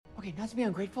Okay, not to be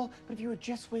ungrateful, but if you had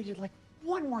just waited like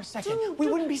one more second, we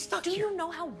wouldn't be stuck here. Do you know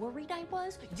how worried I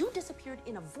was? You disappeared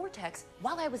in a vortex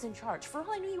while I was in charge. For all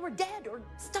I knew, you were dead or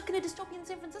stuck in a dystopian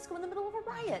San Francisco in the middle of a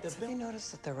riot. Have you noticed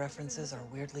that the references are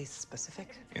weirdly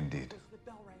specific? Indeed.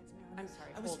 I'm sorry,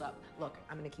 hold up. Look,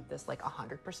 I'm gonna keep this like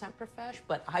 100% profesh,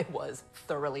 but I was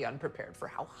thoroughly unprepared for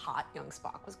how hot young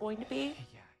Spock was going to be.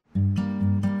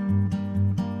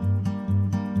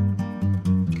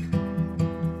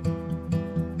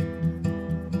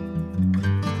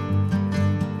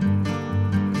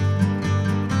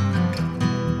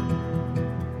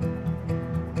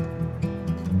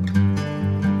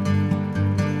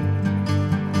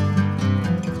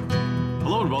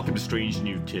 Welcome to Strange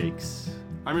New Takes.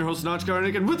 I'm your host, Notch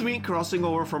Garnick, and with me, crossing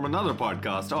over from another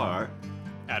podcast, are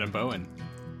Adam Bowen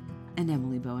and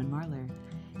Emily Bowen Marler.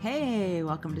 Hey,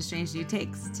 welcome to Strange New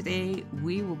Takes. Today,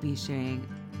 we will be sharing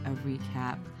a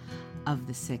recap of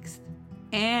the 6th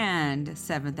and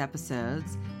 7th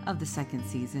episodes of the 2nd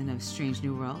season of Strange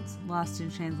New Worlds, Lost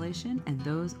in Translation, and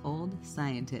Those Old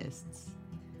Scientists.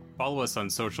 Follow us on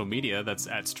social media. That's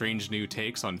at Strange New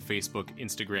Takes on Facebook,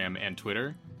 Instagram, and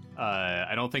Twitter.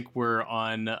 I don't think we're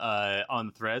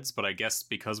on Threads, but I guess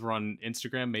because we're on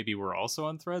Instagram, maybe we're also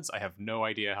on Threads. I have no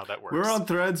idea how that works. We're on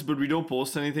Threads, but we don't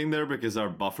post anything there because our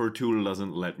buffer tool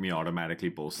doesn't let me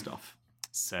automatically post stuff.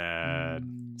 Sad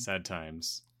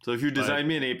times. So if you design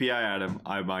me an API, Adam,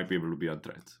 I might be able to be on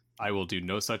Threads. I will do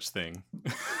no such thing.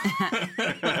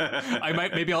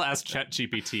 Maybe I'll ask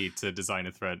ChatGPT to design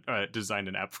a thread, design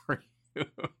an app for you.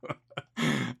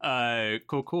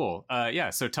 Cool. Yeah,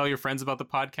 so tell your friends about the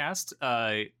podcast.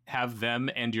 Have them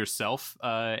and yourself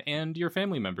and your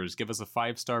family members give us a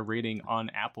 5-star rating on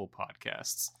Apple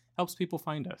Podcasts. Helps people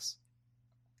find us.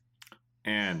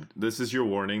 And this is your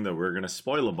warning that we're going to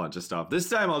spoil a bunch of stuff. This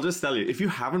time, I'll just tell you, if you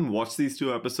haven't watched these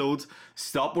 2 episodes,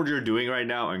 stop what you're doing right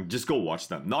now and just go watch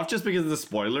them. Not just because of the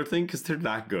spoiler thing, because they're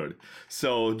that good.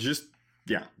 So just...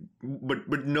 yeah,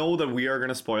 but know that we are going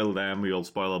to spoil them. We'll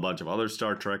spoil a bunch of other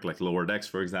Star Trek, like Lower Decks,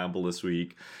 for example, this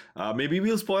week. Maybe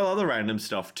we'll spoil other random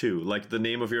stuff, too, like the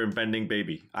name of your impending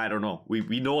baby. I don't know.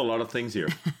 We know a lot of things here.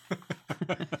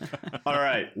 All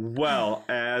right. Well,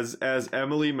 as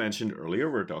Emily mentioned earlier,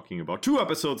 we're talking about 2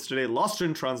 episodes today, Lost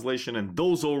in Translation and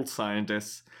Those Old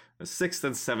Scientists, the 6th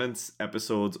and 7th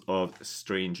episodes of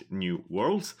Strange New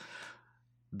Worlds.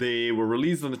 They were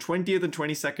released on the 20th and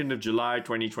 22nd of July,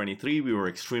 2023. We were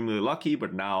extremely lucky,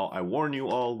 but now I warn you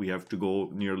all, we have to go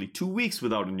nearly 2 weeks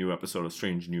without a new episode of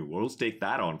Strange New Worlds. Take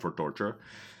that on for torture.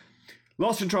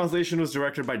 Lost in Translation was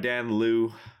directed by Dan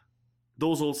Liu.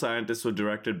 Those Old Scientists were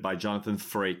directed by Jonathan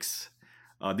Frakes.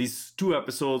 These 2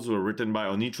 episodes were written by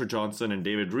Onitra Johnson and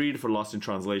David Reed for Lost in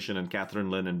Translation, and Catherine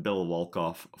Lin and Bill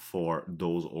Volkoff for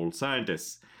Those Old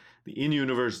Scientists. The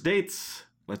in-universe dates...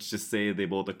 let's just say they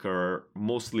both occur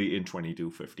mostly in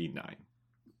 2259.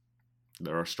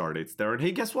 There are star dates there. And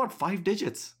hey, guess what? 5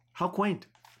 digits. How quaint.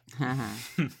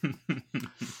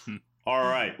 All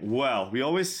right. Well, we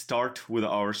always start with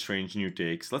our Strange New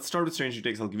Takes. Let's start with Strange New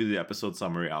Takes. I'll give you the episode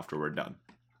summary after we're done.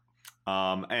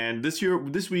 And this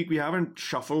week, we haven't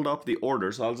shuffled up the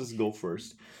order, so I'll just go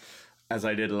first, as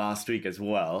I did last week as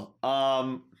well.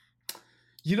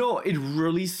 It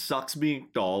really sucks being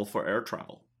tall for air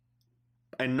travel.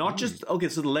 And not just, okay,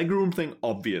 so the legroom thing,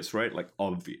 obvious, right? Like,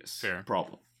 obvious. Fair.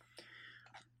 Problem.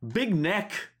 Big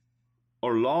neck,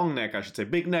 or long neck, I should say.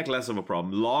 Big neck, less of a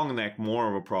problem. Long neck, more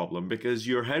of a problem. Because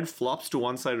your head flops to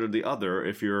one side or the other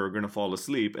if you're going to fall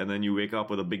asleep, and then you wake up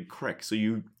with a big crick. So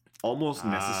you almost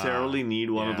necessarily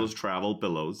need one of those travel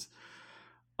pillows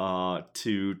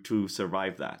to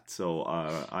survive that. So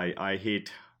I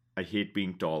hate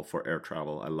being tall for air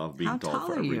travel. I love being tall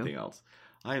for everything else.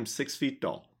 I am 6 feet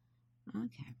tall.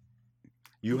 Okay.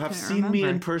 You have seen me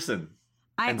in person,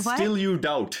 still you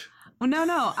doubt. Well,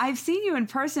 no. I've seen you in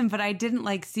person, but I didn't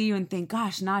see you and think,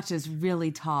 gosh, Notch is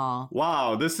really tall.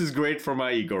 Wow, this is great for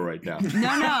my ego right now.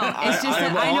 No. It's just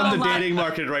that I know on the dating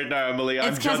market right now, Emily.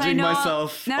 I'm judging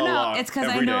myself a lot. No, it's because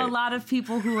I know a lot of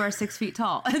people who are 6 feet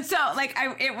tall. And so,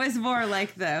 it was more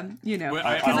like the,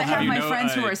 because I have my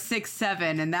friends who are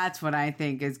 6'7", and that's what I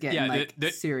think is getting,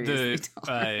 seriously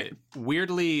tall.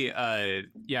 Weirdly,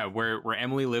 where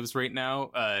Emily lives right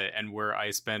now, and where I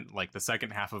spent, the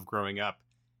second half of growing up,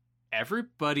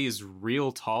 everybody's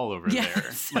real tall over there.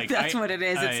 That's what it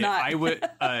is. It's not. I would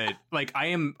I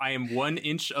am 1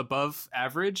 inch above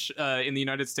average in the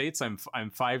United States. I'm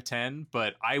 5'10",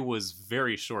 but I was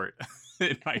very short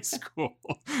in high school.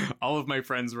 All of my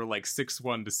friends were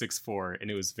 6'1" to 6'4",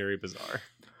 and it was very bizarre.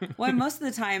 Well, most of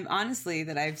the time, honestly,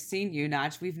 that I've seen you,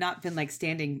 Notch, we've not been like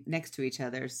standing next to each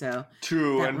other. So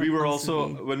True, that and would we were also also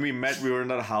be- when we met, we were in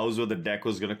that house where the deck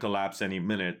was gonna collapse any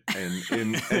minute,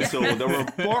 and so there were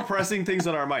more pressing things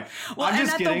on our mind. Well, I'm and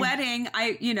just at kidding. the wedding,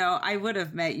 I would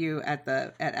have met you at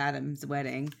Adam's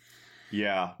wedding,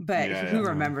 Yeah, but yeah, who yeah.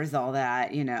 remembers all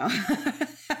that?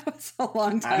 That was a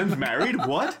long time. Adam's ago. married?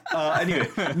 What? Anyway,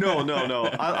 no.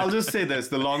 I'll just say this: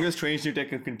 the longest Strange New Tech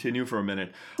can continue for a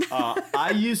minute.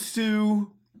 I used to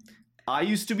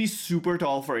be super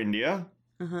tall for India,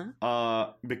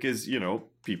 because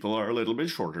people are a little bit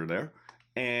shorter there,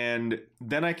 and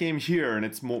then I came here,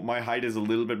 and my height is a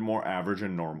little bit more average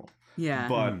and normal. Yeah.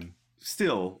 But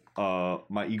still,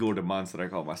 my ego demands that I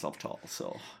call myself tall.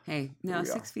 So Hey, Here no, we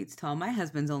 6 feet's tall. My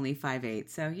husband's only 5'8",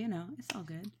 so it's all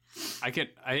good.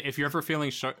 If you're ever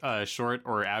feeling short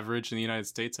or average in the United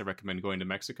States, I recommend going to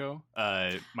Mexico.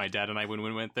 My dad and I, when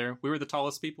we went there, we were the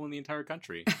tallest people in the entire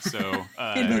country. So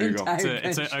There you go.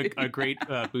 it's a great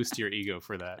boost to your ego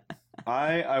for that.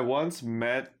 I once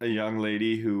met a young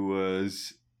lady who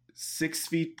was 6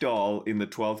 feet tall in the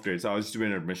 12th grade. So I used to be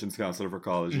an admissions counselor for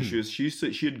college. And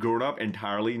she had grown up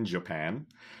entirely in Japan.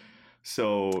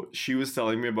 So she was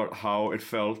telling me about how it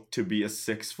felt to be a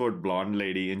 6-foot blonde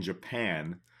lady in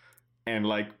Japan. And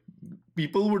like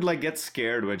people would like get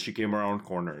scared when she came around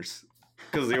corners.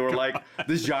 Because they were like,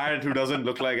 this giant who doesn't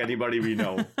look like anybody we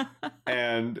know.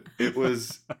 And there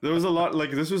was a lot,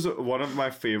 like, this was one of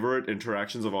my favorite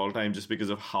interactions of all time, just because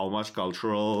of how much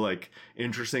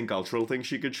interesting cultural things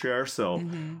she could share. So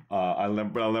I'll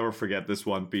never forget this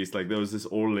one piece. Like, there was this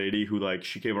old lady who, like,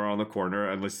 she came around the corner,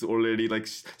 and this old lady, like,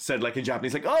 said, like, in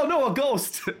Japanese, like, oh no, a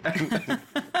ghost!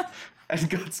 and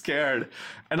got scared.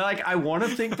 And, like, I want to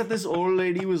think that this old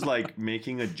lady was, like,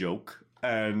 making a joke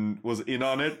and was in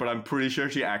on it, but I'm pretty sure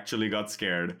she actually got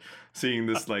scared seeing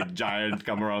this like giant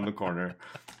come around the corner.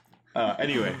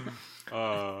 Anyway,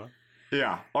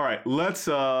 yeah. All right, let's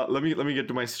let me get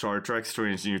to my Star Trek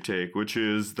Strange New Take, which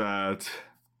is that,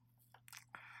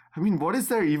 I mean, what is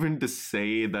there even to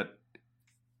say that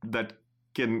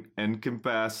can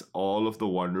encompass all of the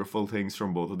wonderful things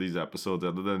from both of these episodes,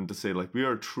 other than to say, like, we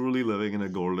are truly living in a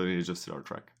golden age of Star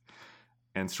Trek,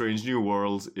 and Strange New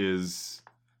Worlds is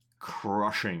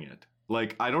crushing it.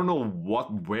 Like, I don't know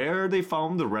where they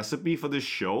found the recipe for this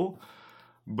show,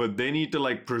 but they need to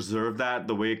like preserve that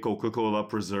the way Coca-Cola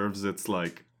preserves its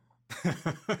like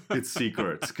its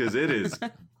secrets, because it is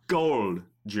gold,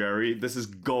 Jerry. This is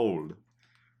gold.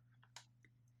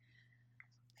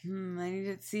 I need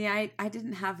to see. I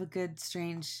didn't have a good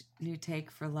Strange New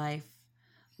Take for life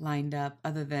lined up,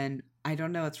 other than I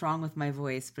don't know what's wrong with my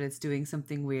voice, but it's doing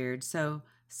something weird. So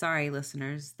sorry,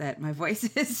 listeners, that my voice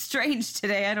is strange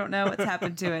today. I don't know what's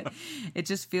happened to it. It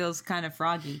just feels kind of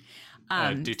froggy.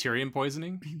 Deuterium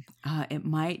poisoning? It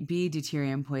might be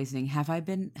deuterium poisoning. Have I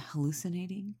been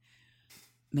hallucinating?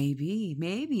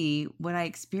 Maybe what I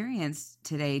experienced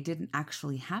today didn't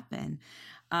actually happen.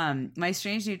 My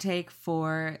Strange New Take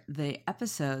for the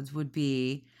episodes would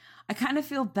be, I kind of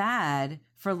feel bad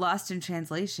for Lost in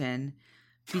Translation,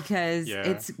 because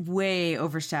it's way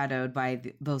overshadowed by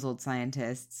those old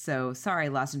scientists. So sorry,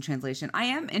 Lost in Translation. I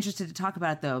am interested to talk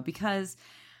about it though, because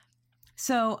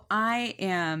I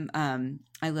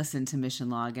listen to Mission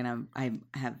Log, and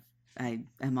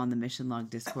I'm on the Mission Log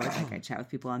Discord. Like, I chat with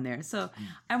people on there. So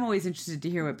I'm always interested to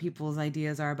hear what people's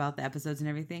ideas are about the episodes and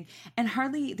everything. And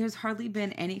there's hardly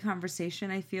been any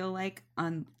conversation, I feel like,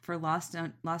 for Lost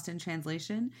in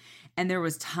Translation. And there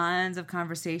was tons of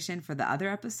conversation for the other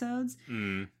episodes.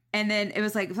 And then I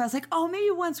was like, oh,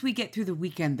 maybe once we get through the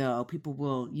weekend, though, people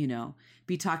will,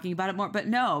 be talking about it more. But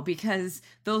no, because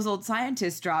those old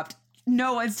scientists dropped,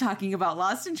 no one's talking about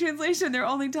Lost in Translation. They're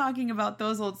only talking about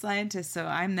those old scientists. So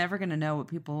I'm never going to know what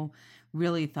people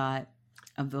really thought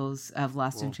of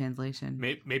Lost in Translation.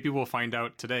 Maybe we'll find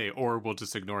out today, or we'll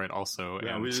just ignore it also.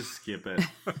 Yeah, and we just skip it.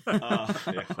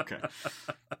 Yeah, okay.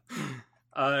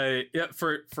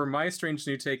 For my Strange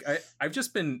New Take, I've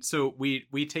just been, so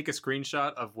we take a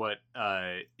screenshot of what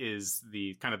is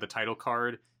the kind of the title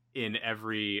card in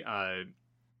every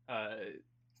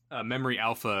Memory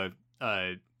Alpha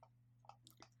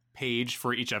page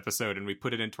for each episode, and we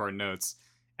put it into our notes.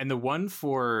 And the one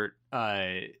for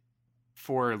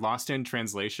Lost in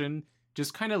Translation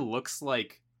just kind of looks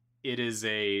like it is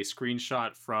a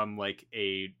screenshot from like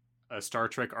a Star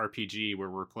Trek RPG where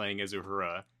we're playing as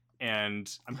Uhura, and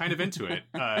I'm kind of into it.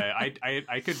 I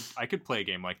could play a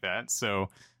game like that, so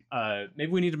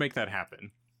maybe we need to make that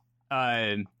happen.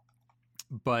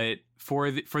 But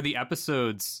for the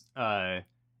episodes, let's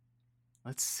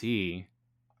see.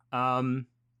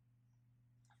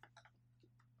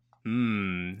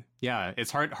 Yeah,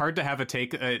 it's hard to have a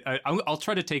take. I'll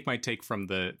try to take my take from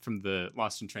the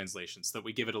Lost in Translation so that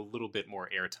we give it a little bit more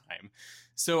airtime.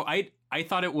 So I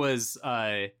thought it was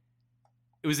an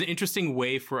interesting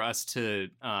way for us to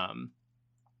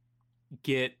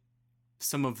get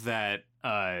some of that.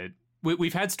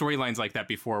 We've had storylines like that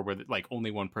before, where like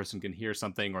only one person can hear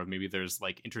something, or maybe there's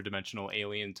like interdimensional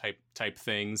alien type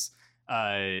things.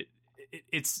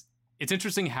 It's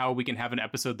interesting how we can have an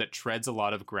episode that treads a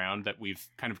lot of ground that we've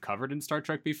kind of covered in Star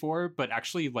Trek before, but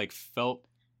actually like felt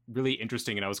really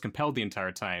interesting, and I was compelled the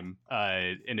entire time.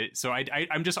 So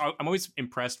I'm always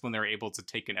impressed when they're able to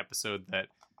take an episode that,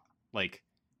 like,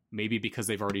 maybe because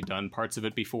they've already done parts of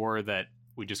it before that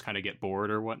we just kind of get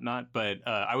bored or whatnot. But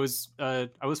I was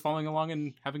following along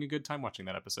and having a good time watching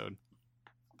that episode.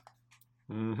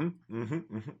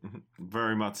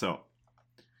 Very much so.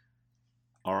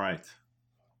 All right.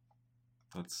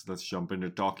 Let's jump into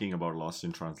talking about Lost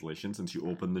in Translation since you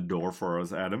opened the door for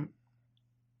us, Adam.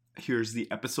 Here's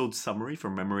the episode summary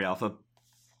from Memory Alpha.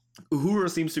 Uhura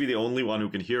seems to be the only one who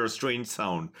can hear a strange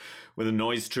sound. When the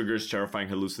noise triggers terrifying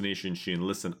hallucinations, she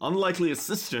enlists an unlikely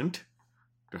assistant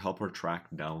to help her track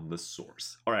down the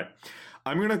source. All right,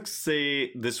 I'm going to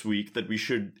say this week that we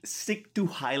should stick to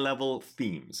high-level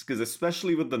themes, because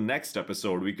especially with the next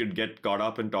episode, we could get caught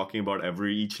up in talking about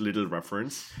each little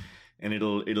reference. And it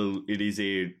is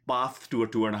a path to a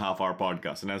 2.5-hour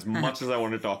podcast. And as much as I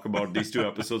want to talk about these two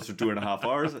episodes for 2.5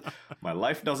 hours, my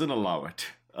life doesn't allow it.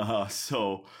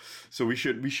 So we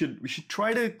should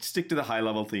try to stick to the high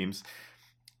level themes.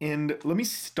 And let me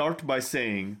start by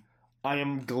saying I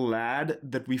am glad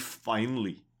that we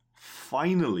finally,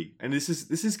 and this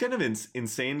is kind of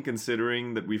insane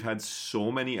considering that we've had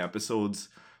so many episodes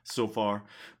so far,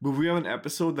 but we have an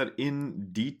episode that in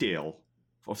detail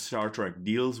of Star Trek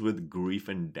deals with grief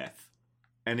and death,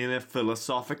 and in a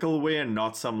philosophical way, and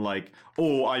not some like,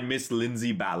 oh, I miss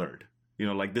Lindsay Ballard,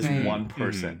 like this one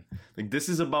person. Like, this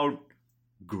is about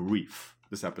grief,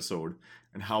 this episode,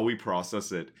 and how we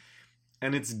process it,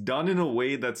 and it's done in a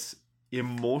way that's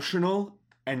emotional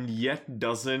and yet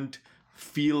doesn't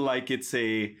feel like it's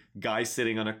a guy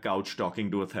sitting on a couch talking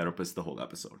to a therapist the whole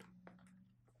episode.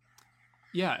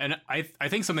 Yeah, and I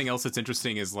think something else that's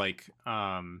interesting is like,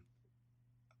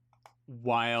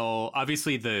 while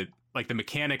obviously the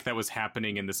mechanic that was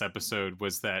happening in this episode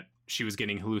was that she was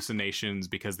getting hallucinations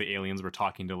because the aliens were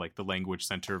talking to like the language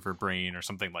center of her brain or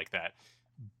something like that.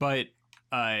 But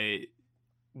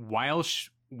while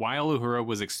Uhura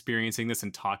was experiencing this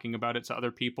and talking about it to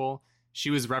other people, she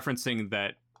was referencing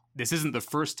that this isn't the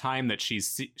first time that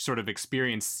she's sort of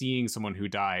experienced seeing someone who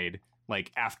died,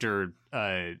 like after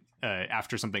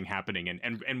something happening,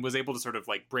 and was able to sort of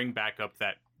like bring back up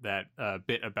that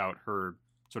bit about her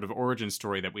sort of origin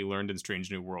story that we learned in Strange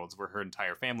New Worlds, where her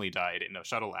entire family died in a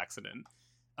shuttle accident.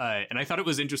 And I thought it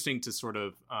was interesting to sort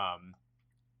of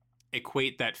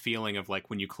equate that feeling of like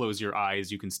when you close your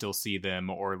eyes, you can still see them,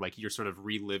 or like you're sort of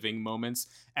reliving moments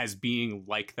as being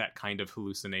like that kind of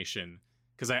hallucination.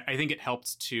 Because I think it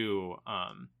helped to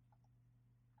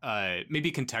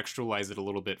maybe contextualize it a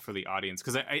little bit for the audience.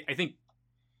 Because I think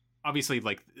obviously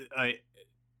like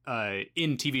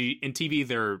in TV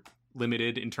they're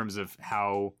limited in terms of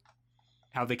how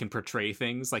they can portray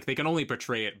things. Like they can only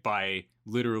portray it by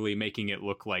literally making it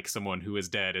look like someone who is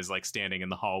dead is like standing in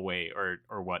the hallway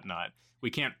or whatnot.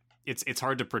 We can't. It's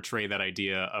hard to portray that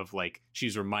idea of like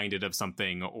she's reminded of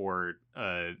something or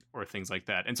things like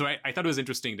that. And so I thought it was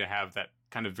interesting to have that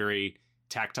kind of very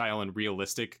tactile and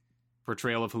realistic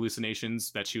portrayal of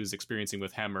hallucinations that she was experiencing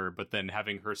with Hemmer, but then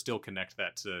having her still connect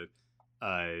that to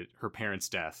her parents'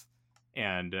 death.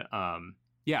 And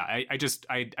yeah,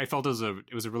 I felt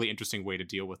it was a really interesting way to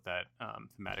deal with that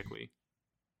thematically.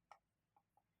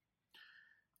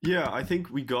 Yeah, I think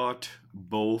we got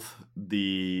both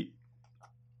the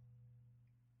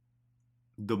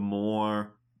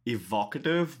more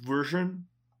evocative version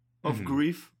of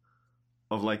grief,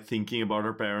 of like thinking about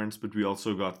her parents, but we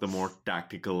also got the more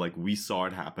tactical, like we saw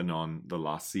it happen on the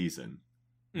last season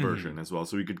version as well,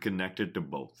 so we could connect it to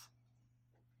both.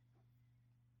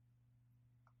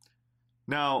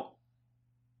 Now,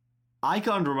 I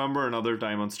can't remember another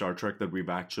time on Star Trek that we've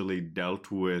actually dealt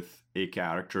with a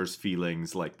character's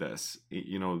feelings like this. I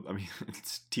mean,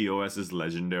 TOS is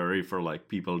legendary for like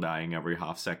people dying every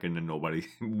half second and nobody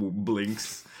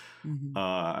blinks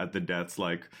at the deaths.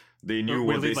 Like they knew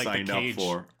what they signed up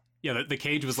for. Yeah, the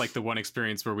cage was like the one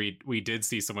experience where we did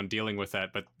see someone dealing with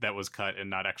that, but that was cut and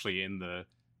not actually in the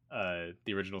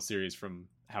original series from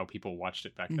how people watched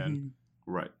it back then.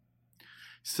 Right.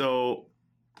 So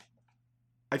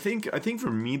I think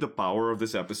for me the power of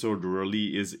this episode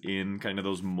really is in kind of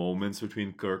those moments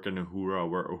between Kirk and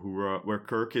Uhura where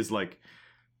Kirk is like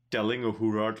telling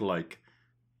Uhura to like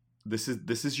this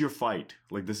is your fight.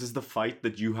 Like this is the fight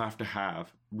that you have to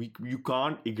have. You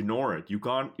can't ignore it. You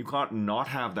can't not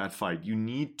have that fight. You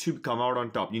need to come out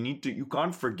on top. You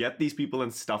can't forget these people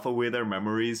and stuff away their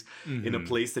memories in a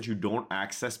place that you don't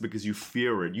access because you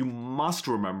fear it. You must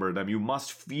remember them. You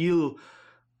must feel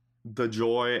the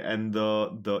joy and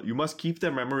the you must keep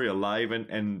their memory alive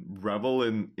and revel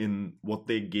in what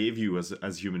they gave you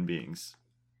as human beings.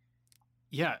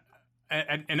 Yeah.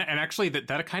 And actually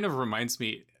that kind of reminds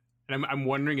me, and I'm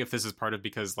wondering if this is part of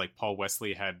because like Paul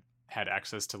Wesley had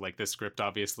access to like this script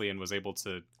obviously and was able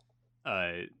to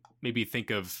maybe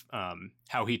think of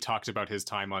how he talked about his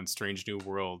time on Strange New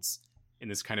Worlds in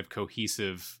this kind of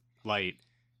cohesive light.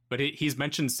 But he's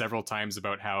mentioned several times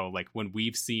about how like when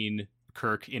we've seen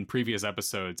Kirk in previous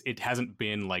episodes, it hasn't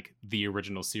been like the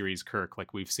original series Kirk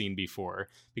like we've seen before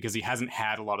because he hasn't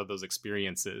had a lot of those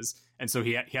experiences, and so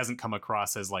he hasn't come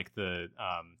across as like the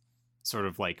sort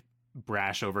of like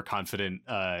brash, overconfident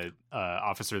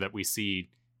officer that we see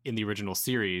in the original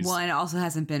series. Well, and it also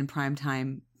hasn't been prime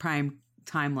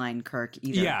timeline Kirk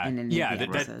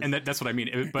either. That's what I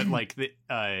mean. But like,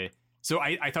 so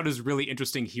I thought it was really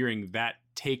interesting hearing that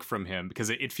take from him because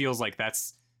it feels like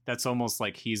that's almost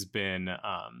like he's been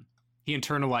he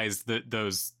internalized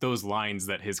those lines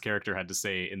that his character had to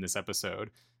say in this episode,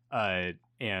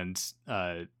 and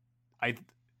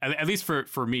at least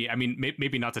for me, I mean,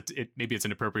 maybe not that maybe it's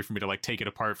inappropriate for me to like take it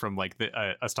apart from like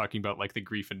us talking about like the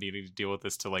grief and needing to deal with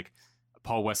this to like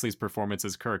Paul Wesley's performance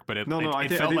as Kirk, but it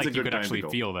felt like you could actually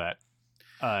feel that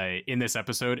in this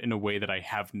episode in a way that I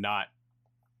have not.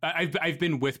 I've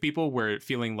been with people where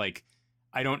feeling like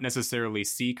I don't necessarily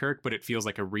see Kirk, but it feels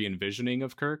like a re-envisioning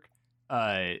of Kirk.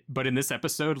 But in this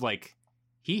episode, like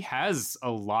he has a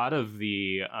lot of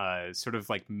the sort of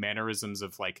like mannerisms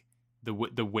of like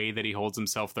the way that he holds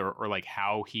himself there, or like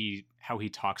how he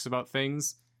talks about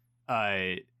things.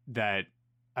 That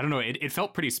I don't know. It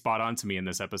felt pretty spot on to me in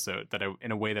this episode that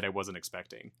in a way that I wasn't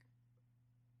expecting.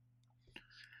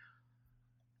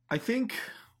 I think,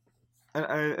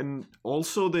 and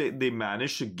also they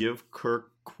managed to give Kirk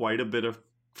quite a bit of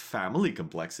family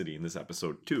complexity in this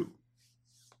episode too.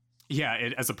 Yeah,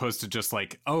 as opposed to just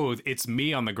like, oh, it's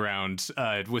me on the ground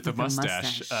with a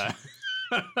mustache.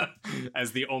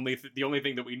 As the only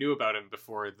thing that we knew about him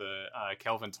before the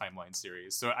Kelvin timeline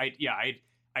series. So I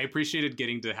appreciated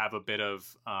getting to have a bit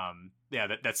of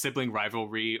that sibling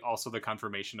rivalry, also the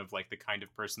confirmation of like the kind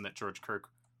of person that George Kirk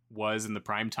was in the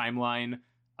Prime timeline,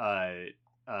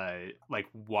 like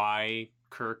why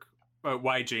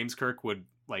James Kirk would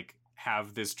like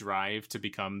have this drive to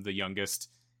become the youngest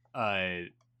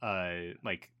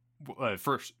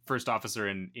first officer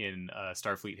in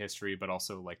Starfleet history, but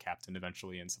also like captain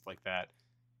eventually and stuff like that.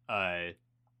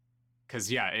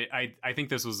 Because I think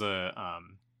this was a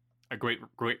great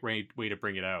way to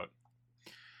bring it out.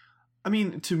 I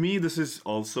mean, to me, this is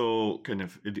also kind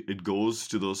of it goes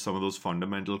to some of those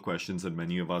fundamental questions that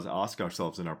many of us ask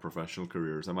ourselves in our professional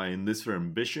careers. Am I in this for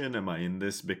ambition? Am I in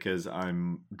this because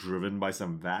I'm driven by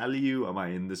some value? Am I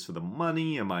in this for the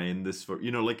money? Am I in this for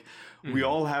we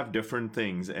all have different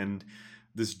things, and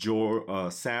this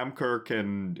Sam Kirk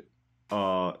and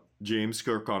James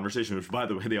Kirk conversation, which by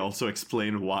the way, they also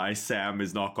explain why Sam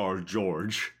is not called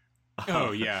George.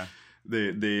 Oh yeah.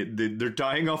 They're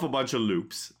tying off a bunch of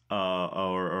loops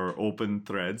or open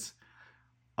threads.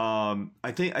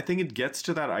 I think it gets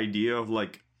to that idea of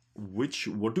like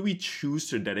what do we choose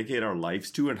to dedicate our lives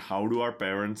to, and how do our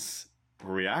parents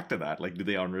react to that? Like, do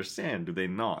they understand? Do they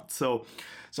not? So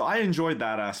I enjoyed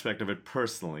that aspect of it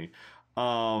personally.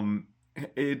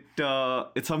 It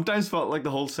sometimes felt like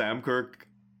the whole Sam Kirk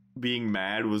being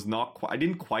mad was not I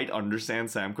didn't quite understand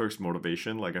Sam Kirk's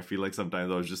motivation. Like, I feel like sometimes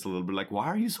I was just a little bit like, why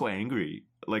are you so angry?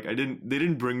 Like, they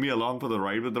didn't bring me along for the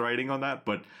ride with the writing on that,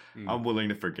 but I'm willing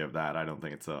to forgive that. I don't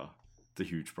think it's a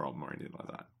huge problem or anything like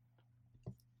that.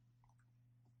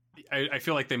 I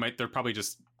feel like they're probably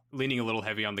just leaning a little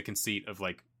heavy on the conceit of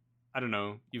like, I don't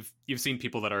know, you've seen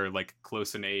people that are like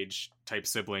close in age type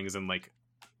siblings, and like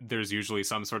there's usually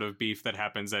some sort of beef that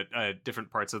happens at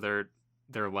different parts of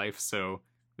their life, so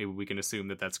maybe we can assume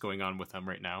that that's going on with them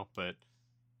right now, but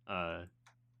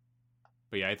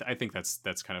yeah, I think that's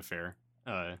kind of fair.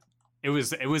 It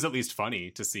was at least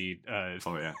funny to see.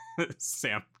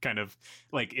 Sam kind of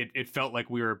like it felt like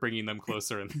we were bringing them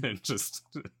closer, and then just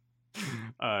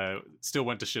still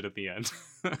went to shit at the end.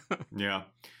 Yeah.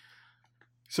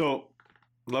 So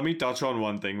let me touch on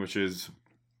one thing, which is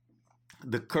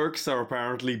the Kirks are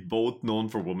apparently both known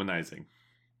for womanizing.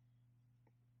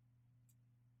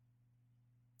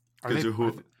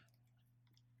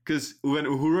 Because when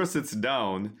Uhura sits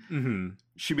down, Mm-hmm.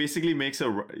 she basically makes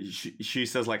she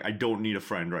says like, I don't need a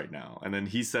friend right now, and then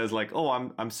he says like, oh,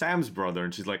 I'm Sam's brother,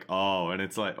 and she's like, oh, and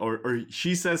it's like, or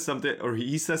she says something, or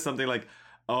he says something like,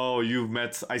 oh,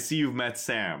 I see you've met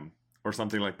Sam, or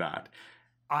something like that.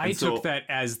 I took that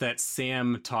as that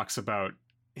Sam talks about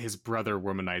his brother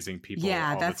womanizing people.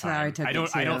 Yeah, all that's the time. how I took it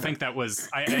I too. don't think that was.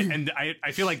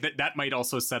 I feel like that might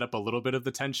also set up a little bit of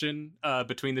the tension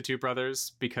between the two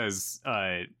brothers, because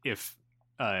I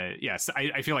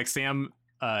feel like Sam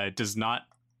does not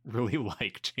really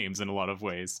like James in a lot of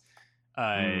ways,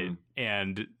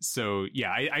 and so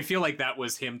I feel like that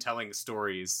was him telling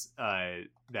stories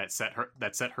that set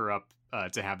her up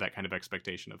to have that kind of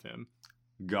expectation of him.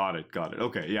 Got it.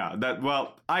 Okay, yeah.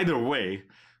 Either way,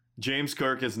 James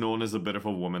Kirk is known as a bit of a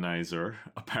womanizer,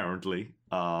 apparently,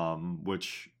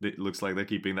 which it looks like they're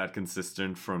keeping that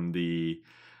consistent from the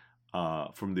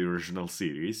original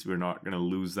series. We're not going to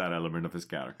lose that element of his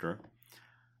character.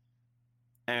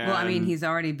 And Well, I mean, he's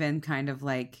already been kind of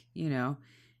like,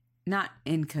 not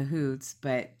in cahoots,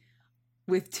 but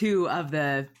with two of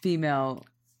the female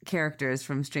characters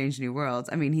from Strange New Worlds.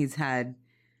 I mean, he's had,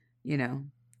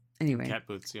 anyway. Cat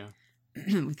boots, yeah.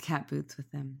 With cat boots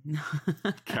with them.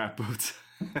 cat boots.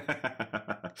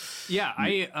 Yeah,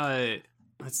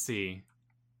 let's see.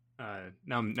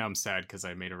 Now I'm sad because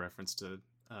I made a reference to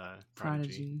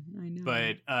Prodigy. I know.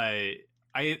 But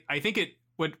I think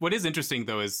what is interesting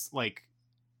though is like,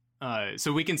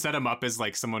 so we can set him up as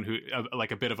like someone who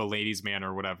like a bit of a ladies' man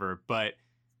or whatever, but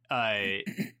I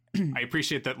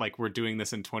appreciate that like we're doing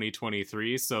this in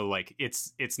 2023, so like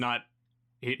it's not.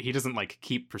 He doesn't like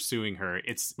keep pursuing her.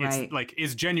 It's like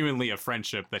is genuinely a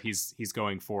friendship that he's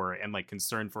going for, and like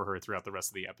concerned for her throughout the rest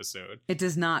of the episode. It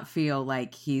does not feel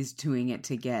like he's doing it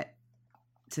to get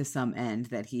to some end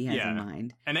that he has in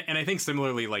mind. And I think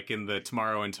similarly, like in the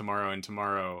Tomorrow,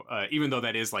 even though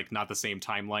that is like not the same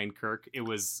timeline, Kirk, it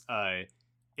was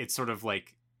it's sort of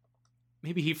like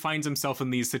maybe he finds himself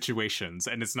in these situations,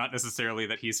 and it's not necessarily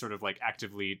that he's sort of like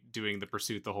actively doing the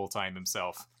pursuit the whole time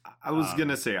himself. I was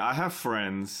gonna say, I have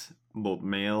friends, both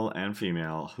male and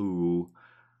female, who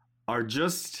are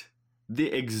they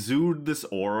exude this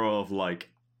aura of like,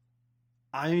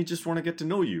 I just want to get to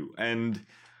know you. And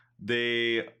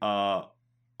they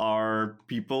are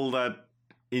people that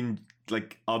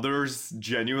others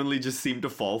genuinely just seem to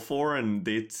fall for, and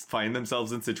they find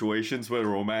themselves in situations where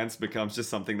romance becomes just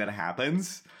something that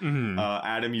happens. Mm-hmm.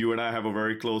 Adam, you and I have a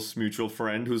very close mutual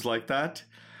friend who's like that.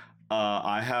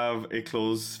 I have a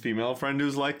close female friend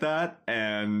who's like that,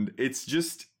 and it's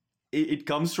just it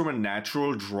comes from a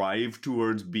natural drive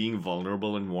towards being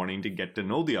vulnerable and wanting to get to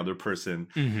know the other person.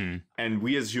 Mm-hmm. And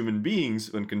we as human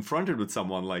beings, when confronted with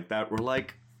someone like that, we're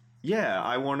like, yeah,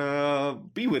 I want to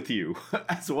be with you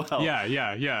as well.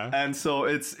 Yeah. And so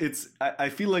I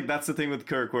feel like that's the thing with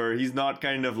Kirk, where he's not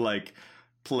kind of like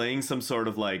playing some sort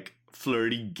of like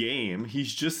flirty game.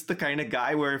 He's just the kind of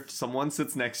guy where if someone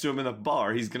sits next to him in a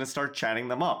bar, he's going to start chatting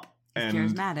them up. He's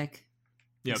charismatic.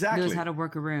 Yep. Exactly. Knows how to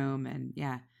work a room, and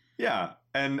yeah.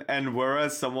 And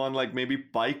whereas someone like maybe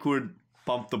Pike would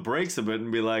pump the brakes a bit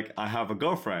and be like, I have a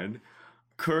girlfriend,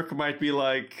 Kirk might be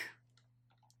like,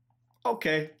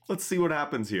 okay, let's see what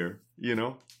happens here,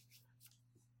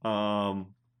 I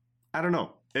don't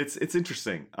know. It's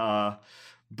interesting.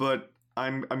 But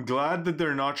I'm glad that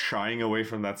they're not shying away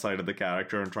from that side of the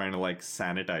character and trying to like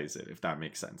sanitize it, if that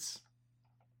makes sense.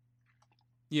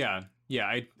 Yeah.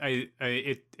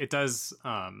 It does.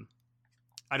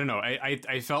 I don't know.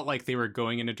 I felt like they were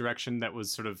going in a direction that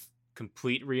was sort of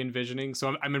complete re-envisioning.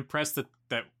 So I'm impressed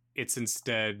that it's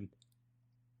instead.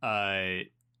 I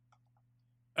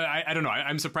don't know.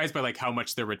 I'm surprised by like how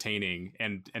much they're retaining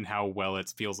and how well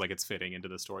it feels like it's fitting into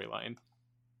the storyline.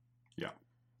 Yeah.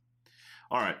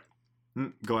 All right.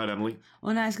 Go ahead, Emily.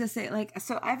 Well, no, I was gonna say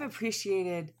so I've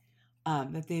appreciated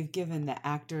that they've given the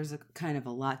actors kind of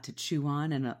a lot to chew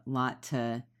on and a lot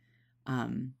to.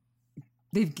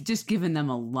 They've just given them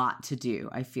a lot to do,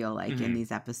 I feel like, in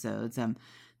these episodes.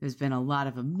 There's been a lot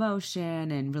of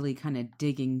emotion and really kind of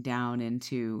digging down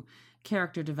into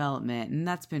character development, and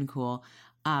that's been cool.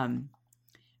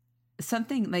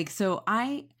 Something like,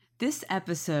 this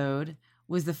episode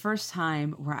was the first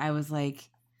time where I was like,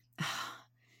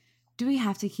 do we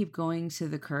have to keep going to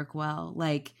the Kirk well?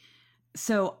 It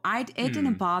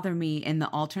didn't bother me in the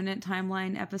alternate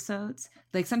timeline episodes.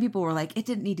 Like, some people were like, it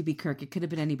didn't need to be Kirk. It could have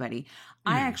been anybody.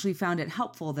 I actually found it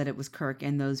helpful that it was Kirk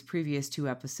in those previous two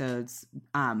episodes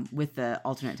with the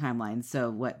alternate timelines. So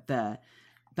what the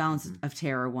Balance of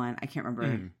Terror one, I can't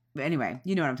remember. But anyway,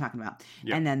 you know what I'm talking about.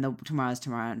 Yep. And then the Tomorrow.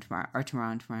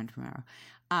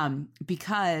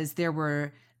 because there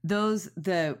were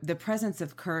the presence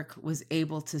of Kirk was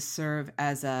able to serve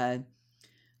as a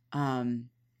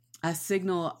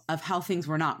signal of how things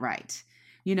were not right,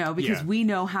 because we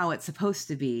know how it's supposed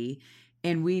to be,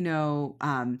 and we know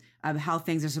of how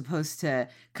things are supposed to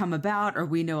come about, or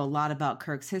we know a lot about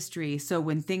Kirk's history. So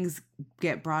when things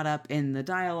get brought up in the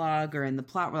dialogue or in the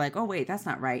plot, we're like, oh wait, that's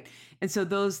not right. And so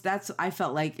I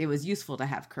felt like it was useful to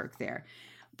have Kirk there.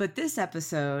 But this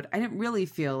episode, I didn't really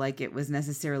feel like it was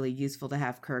necessarily useful to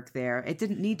have Kirk there. It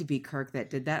didn't need to be Kirk that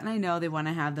did that. And I know they want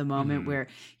to have the moment where,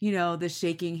 the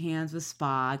shaking hands with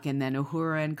Spock, and then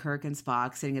Uhura and Kirk and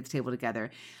Spock sitting at the table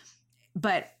together.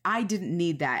 But I didn't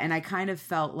need that. And I kind of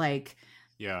felt like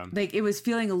it was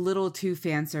feeling a little too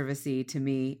fan servicey to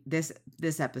me. This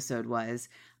episode was,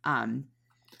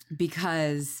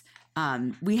 because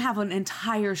we have an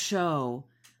entire show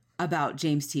about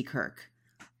James T. Kirk.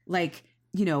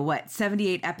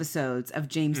 78 episodes of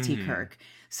James T. Kirk.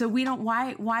 So we don't,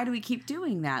 why do we keep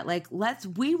doing that?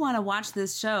 We want to watch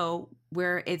this show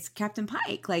where it's Captain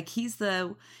Pike. He's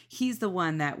the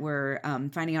one that we're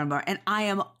finding out about. And I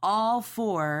am all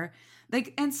for,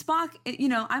 and Spock,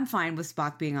 I'm fine with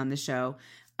Spock being on the show.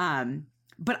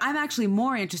 But I'm actually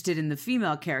more interested in the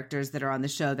female characters that are on the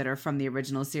show that are from the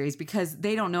original series, because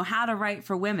they don't know how to write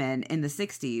for women in the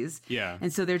 60s. Yeah.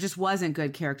 And so there just wasn't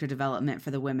good character development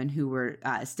for the women who were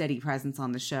a steady presence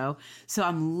on the show. So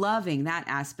I'm loving that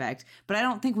aspect. But I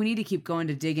don't think we need to keep going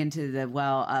to dig into the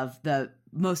well of the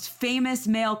most famous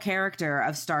male character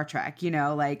of Star Trek,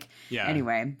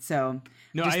 anyway. So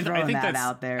no, just throwing think that that's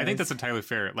out there. I think that's entirely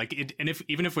fair. And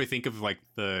even if we think of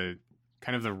the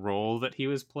kind of the role that he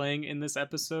was playing in this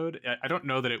episode, I don't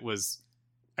know that it was.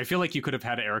 I feel like you could have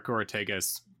had Erica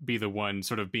Ortegas be the one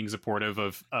sort of being supportive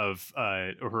of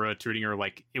Uhura, treating her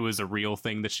like it was a real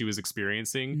thing that she was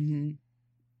experiencing.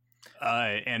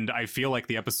 And I feel like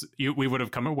the episode, we would have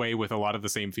come away with a lot of the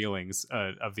same feelings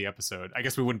of the episode. I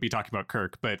guess we wouldn't be talking about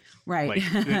Kirk, but right.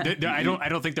 I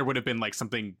don't think there would have been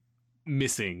something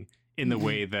missing in the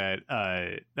way that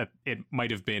that it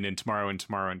might have been in Tomorrow and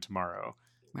Tomorrow and Tomorrow.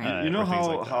 Right. You know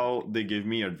how they give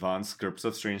me advanced scripts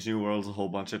of Strange New Worlds a whole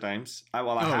bunch of times? I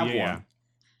have one. Yeah.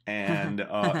 And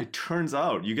it turns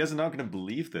out, you guys are not going to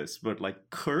believe this, but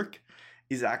Kirk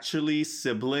is actually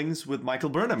siblings with Michael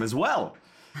Burnham as well.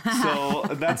 So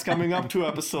that's coming up 2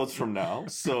 episodes from now.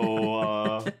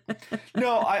 So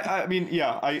no,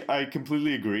 I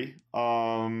completely agree.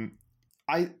 The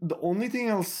only thing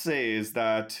I'll say is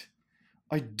that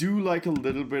I do like a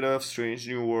little bit of Strange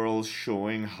New Worlds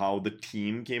showing how the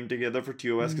team came together for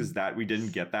TOS, because we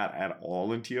didn't get that at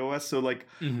all in TOS. So a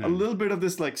little bit of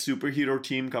this superhero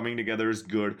team coming together is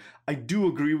good. I do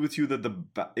agree with you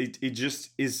that it just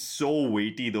is so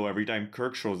weighty though every time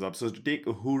Kirk shows up. So to take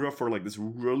Uhura for this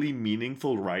really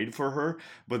meaningful ride for her,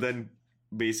 but then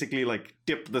basically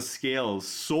tip the scales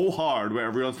so hard where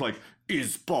everyone's like,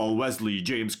 is Paul Wesley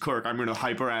James Kirk? I'm going to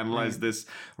hyperanalyze this,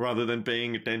 rather than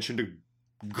paying attention to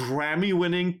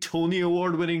Grammy-winning, Tony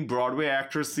Award-winning Broadway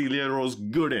actress Celia Rose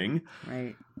Gooding,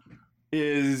 right,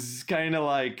 is kind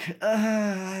of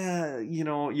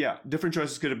different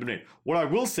choices could have been made. What I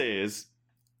will say is,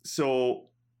 so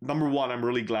number one, I'm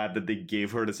really glad that they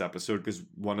gave her this episode, because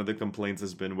one of the complaints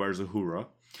has been, where's Uhura?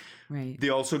 Right. They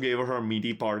also gave her a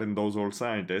meaty part in Those Old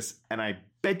Scientists, and I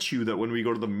bet you that when we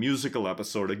go to the musical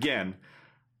episode again,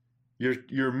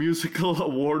 your musical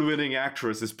award-winning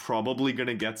actress is probably going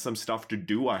to get some stuff to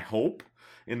do, I hope,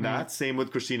 in that. Same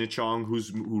with Christina Chong,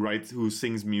 who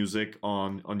sings music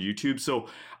on YouTube. So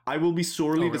I will be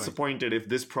sorely disappointed if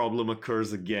this problem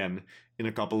occurs again in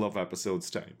a couple of episodes'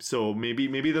 time. So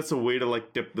maybe that's a way to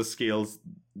tip the scales,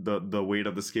 the weight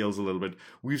of the scales a little bit.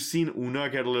 We've seen Una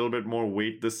get a little bit more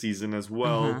weight this season as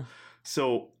well.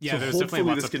 So there's hopefully definitely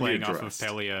lots this of can be playing off of addressed.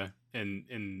 Pelia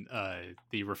in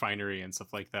the refinery and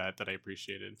stuff like that I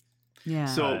appreciated. Yeah.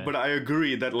 So, but I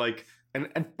agree that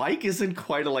and Pike isn't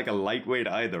quite a lightweight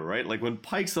either, right? When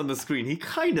Pike's on the screen, he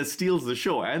kind of steals the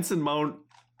show. Anson Mount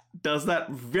does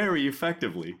that very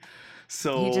effectively.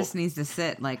 So he just needs to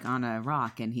sit on a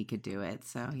rock and he could do it.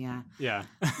 So yeah. Yeah.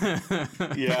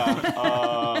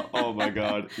 Yeah. Oh my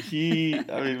God.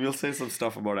 We'll say some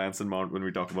stuff about Anson Mount when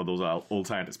we talk about those old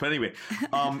scientists. But anyway,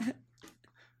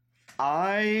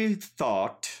 I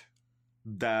thought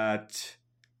that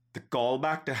the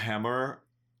callback to Hammer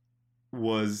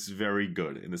was very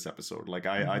good in this episode.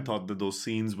 I thought that those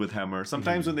scenes with Hammer,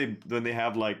 sometimes when they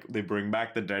have they bring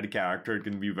back the dead character, it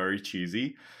can be very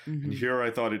cheesy. And here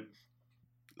I thought it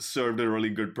served a really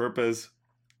good purpose.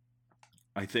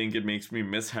 I think it makes me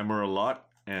miss Hammer a lot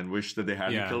and wish that they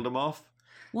hadn't killed him off.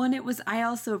 Well, and I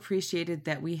also appreciated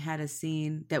that we had a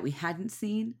scene that we hadn't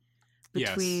seen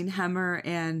between Hemmer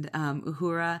and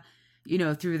Uhura, you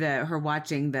know, through her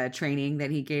watching the training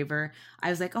that he gave her. I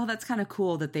was like, oh, that's kind of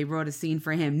cool that they wrote a scene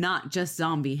for him, not just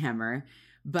zombie Hemmer,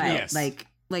 but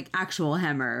like actual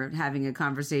Hemmer having a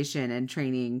conversation and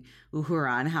training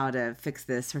Uhura on how to fix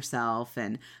this herself.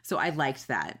 And so I liked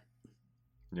that.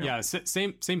 Yeah,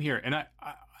 same here. And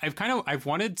I've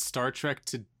wanted Star Trek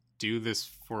to do this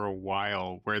for a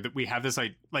while, where we have this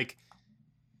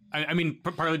I mean,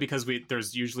 partly because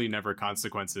there's usually never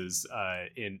consequences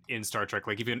in Star Trek.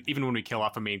 Like even when we kill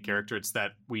off a main character, it's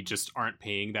that we just aren't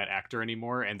paying that actor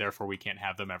anymore, and therefore we can't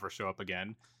have them ever show up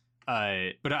again.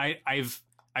 But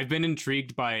I've been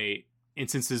intrigued by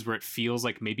instances where it feels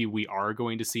like maybe we are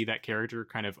going to see that character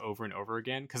kind of over and over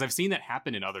again, because I've seen that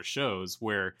happen in other shows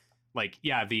where, like,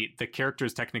 yeah, the character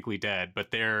is technically dead,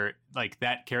 but they're like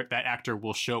that actor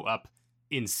will show up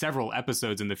in several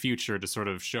episodes in the future to sort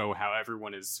of show how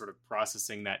everyone is sort of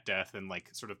processing that death and like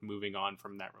sort of moving on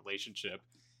from that relationship.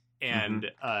 And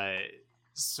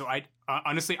so I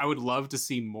honestly, I would love to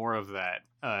see more of that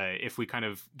if we kind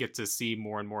of get to see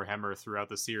more and more Hemmer throughout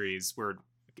the series, where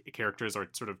characters are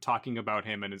sort of talking about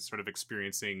him and is sort of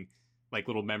experiencing like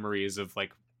little memories of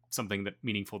like something that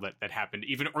meaningful that happened,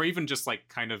 even just like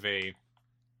kind of a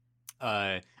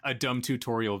dumb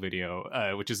tutorial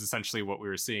video, which is essentially what we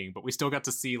were seeing, but we still got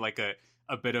to see like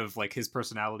a bit of like his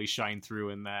personality shine through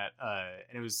in that,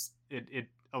 and it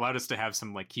allowed us to have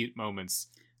some like cute moments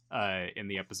in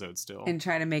the episode still, and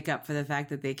try to make up for the fact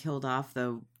that they killed off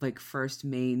the like first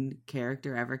main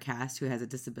character ever cast who has a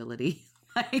disability.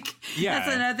 Like,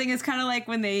 that's another thing. It's kind of like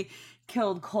when they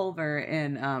killed Culver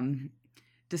in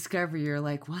Discovery. You're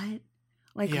like, what?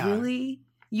 Like, really?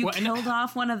 You killed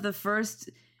off one of the first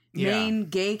main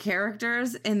gay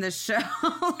characters in the show.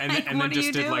 Like, and then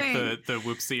just did doing? Like the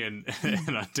whoopsie and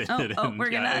undid it. Oh, we're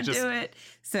gonna undo it.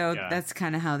 So that's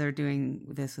kind of how they're doing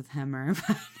this with Hemmer.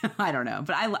 I don't know,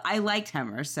 but I liked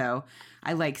Hemmer, so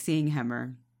I like seeing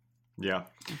Hemmer. Yeah,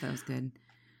 that was good.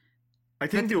 I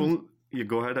think the only. You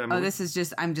go ahead, Emily. Oh, this is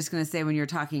just, I'm just going to say, when you're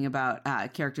talking about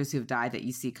characters who've died that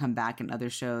you see come back in other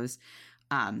shows,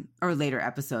 or later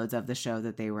episodes of the show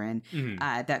that they were in,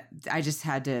 that I just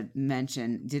had to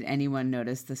mention, did anyone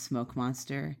notice the smoke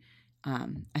monster?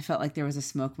 I felt like there was a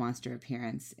smoke monster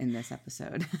appearance in this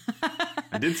episode.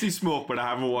 I did see smoke, but I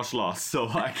haven't watched Lost, so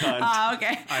I can't. Oh,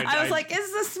 okay. I was like,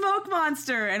 is the smoke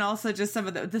monster? And also just some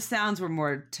of the sounds were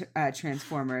more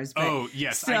Transformers. But oh,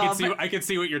 yes. still, I can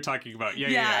see what you're talking about. Yeah.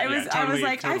 Totally, I was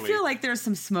like, totally. I feel like there's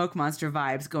some smoke monster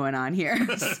vibes going on here.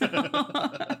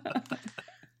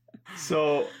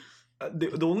 So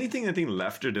the only thing I think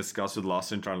left to discuss with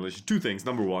Lost in Translation, two things.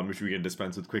 Number one, which we can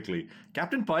dispense with quickly.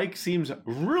 Captain Pike seems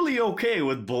really okay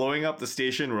with blowing up the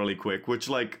station really quick, which,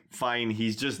 like, fine,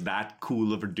 he's just that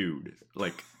cool of a dude.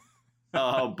 Like,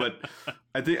 but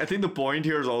I think the point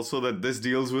here is also that this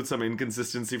deals with some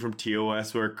inconsistency from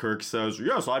TOS, where Kirk says,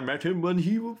 yes, I met him when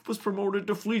he was promoted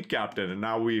to fleet captain, and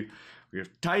now we have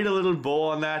tied a little bow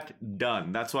on that.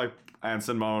 Done. That's why that's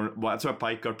why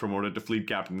Pike got promoted to fleet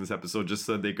captain in this episode, just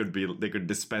so they could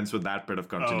dispense with that bit of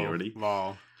continuity. Oh,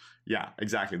 lol. Yeah,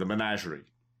 exactly. The menagerie.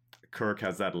 Kirk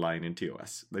has that line in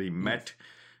TOS that he met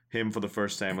him for the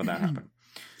first time when that happened.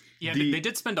 Yeah, they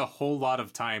did spend a whole lot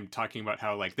of time talking about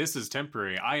how, like, this is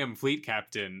temporary. I am fleet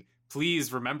captain.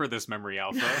 Please remember this, memory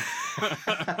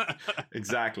alpha.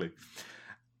 Exactly.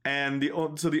 And the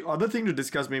other thing to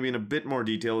discuss maybe in a bit more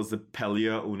detail is the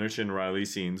Pelia, Unich, and Riley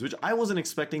scenes, which I wasn't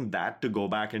expecting that to go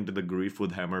back into the grief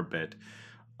with Hemmer bit.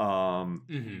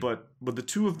 But the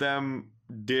two of them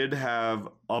did have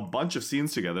a bunch of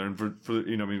scenes together, and for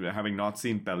having not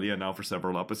seen Pelia now for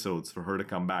several episodes, for her to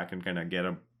come back and kind of get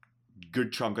a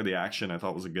good chunk of the action, I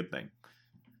thought was a good thing.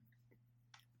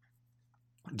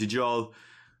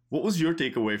 What was your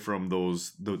takeaway from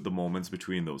the moments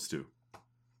between those two?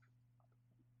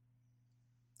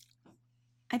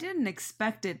 I didn't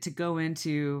expect it to go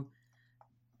into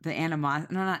the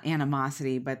not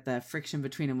animosity, but the friction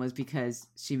between them was because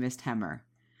she missed Hemmer.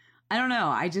 I don't know.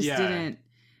 I just didn't.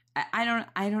 I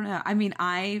don't know. I mean,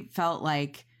 I felt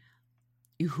like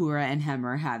Uhura and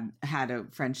Hemmer had a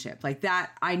friendship like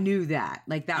that. I knew that.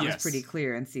 Like, that was pretty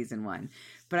clear in season 1.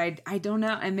 But I don't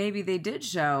know. And maybe they did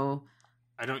show.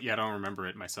 I don't remember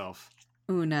it myself.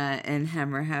 Una and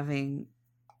Hemmer having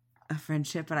a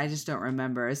friendship, but I just don't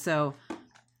remember. So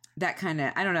that kind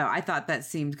of, I don't know. I thought that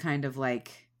seemed kind of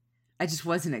like, I just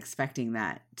wasn't expecting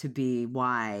that to be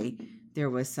why there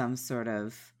was some sort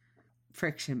of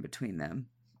friction between them.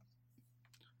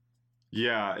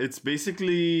 Yeah, it's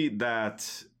basically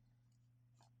that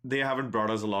they haven't brought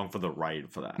us along for the ride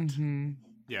for that. Mm-hmm.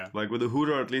 Yeah. Like with the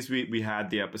Hooter, at least we had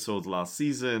the episodes last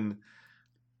season.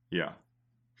 Yeah.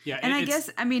 Yeah, And I guess,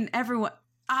 I mean, everyone,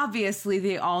 obviously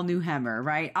they all knew Hemmer,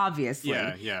 right? Obviously.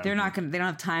 Yeah. They don't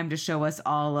have time to show us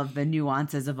all of the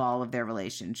nuances of all of their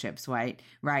relationships, right?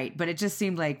 Right. But it just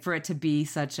seemed like for it to be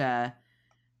such a,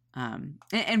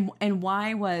 and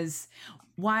why was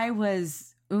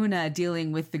Una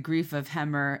dealing with the grief of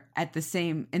Hemmer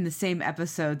in the same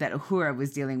episode that Uhura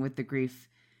was dealing with the grief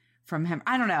from him?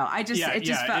 I don't know. I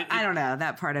don't know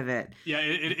that part of it. Yeah,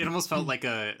 it almost felt like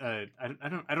I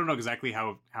don't know exactly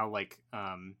how like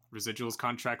residuals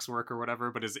contracts work or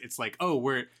whatever, but it's like, oh,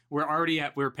 we're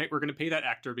gonna pay that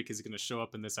actor because he's gonna show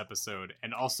up in this episode,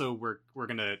 and also we're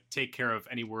gonna take care of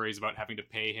any worries about having to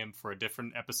pay him for a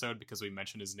different episode because we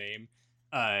mentioned his name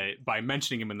by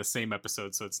mentioning him in the same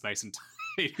episode, so it's nice and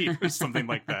tidy or something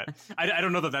like that. I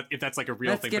don't know if that's like a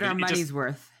real Let's thing. Get our money's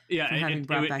worth. Yeah,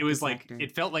 it was like actor.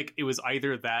 it felt like it was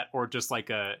either that or just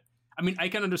like I mean, I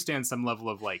can understand some level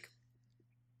of like,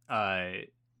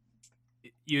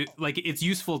 it's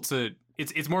useful to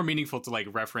it's more meaningful to like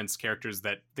reference characters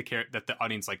that the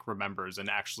audience like remembers and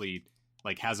actually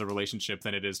like has a relationship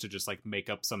than it is to just like make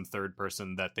up some third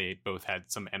person that they both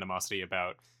had some animosity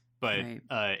about. But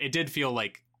right. It did feel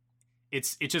like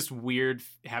it's just weird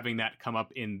having that come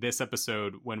up in this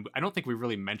episode when I don't think we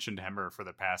really mentioned Hemmer for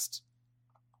the past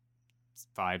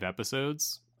 5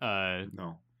 episodes.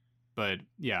 No. But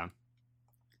yeah.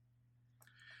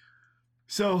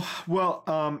 So,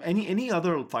 well, any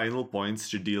other final points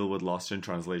to deal with Lost in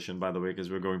Translation, by the way, because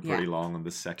we're going pretty long on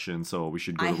this section, so we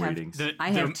should go to ratings.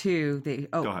 I have two.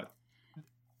 Go ahead.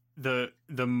 The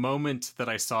moment that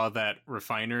I saw that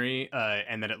refinery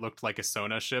and that it looked like a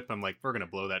Sona ship, I'm like, we're gonna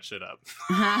blow that shit up.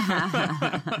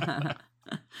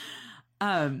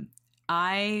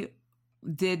 I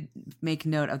did make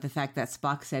note of the fact that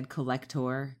Spock said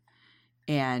collector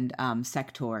and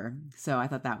sector, so I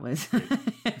thought that was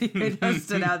that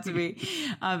stood out to me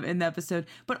in the episode.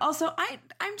 But also,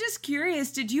 I'm just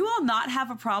curious, did you all not have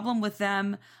a problem with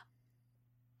them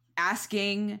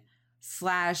asking /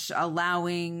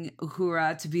 allowing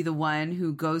Uhura to be the one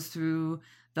who goes through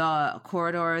the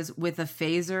corridors with a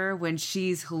phaser when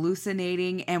she's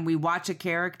hallucinating, and we watch a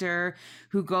character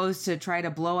who goes to try to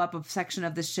blow up a section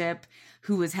of the ship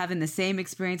who was having the same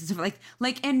experiences?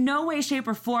 Like in no way, shape,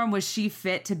 or form was she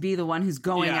fit to be the one who's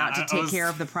going out to take care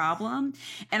of the problem.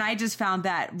 And I just found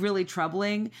that really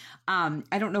troubling.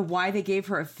 I don't know why they gave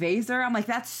her a phaser. I'm like,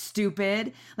 that's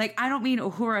stupid. Like, I don't mean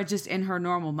Uhura just in her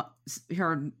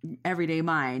her everyday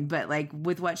mind, but like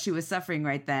with what she was suffering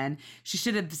right then, she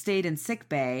should have stayed in sick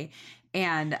bay.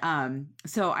 And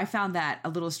so I found that a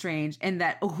little strange, and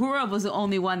that Uhura was the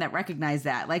only one that recognized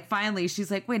that. Like, finally, she's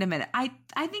like, wait a minute, I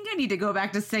think I need to go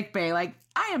back to sick bay. Like,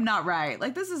 I am not right.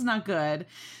 Like, this is not good.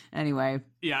 Anyway.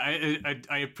 Yeah,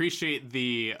 I appreciate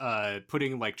the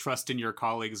putting like trust in your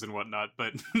colleagues and whatnot,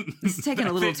 but it's taken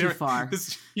a little too far.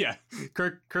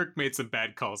 Kirk made some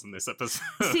bad calls in this episode.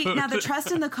 See, now the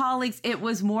trust in the colleagues, it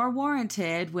was more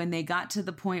warranted when they got to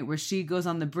the point where she goes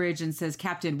on the bridge and says,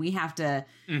 Captain, we have to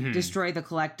destroy the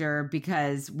collector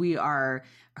because we are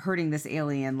hurting this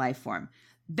alien life form.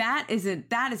 That is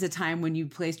a time when you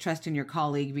place trust in your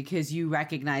colleague because you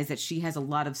recognize that she has a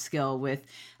lot of skill with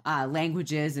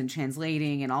languages and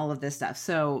translating and all of this stuff.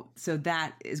 So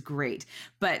that is great,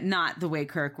 but not the way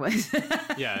Kirk was.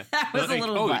 Yeah, that was like, a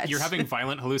little much. You're having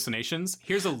violent hallucinations?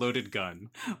 Here's a loaded gun.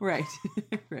 Right,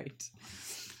 right.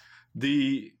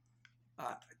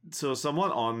 So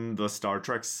someone on the Star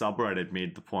Trek subreddit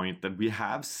made the point that we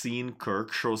have seen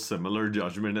Kirk show similar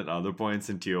judgment at other points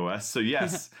in TOS. So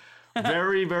yes.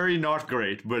 Very, very not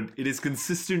great, but it is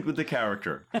consistent with the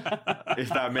character, if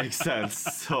that makes sense.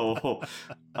 So,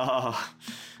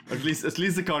 at least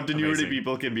the continuity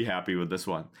people can be happy with this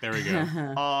one. There we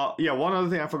go. Yeah, one other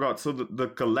thing I forgot. So the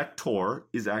Collector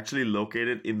is actually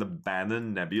located in the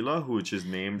Bannon Nebula, which is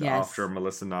named after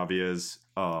Melissa Navia's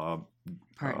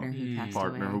partner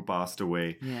who passed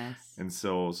away. Yes. And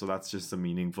so that's just a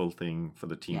meaningful thing for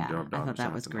the team to have done. I thought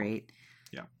that was great.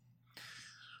 Yeah.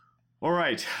 All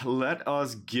right, let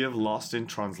us give Lost in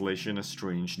Translation a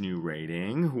strange new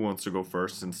rating. Who wants to go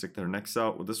first and stick their necks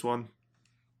out with this one?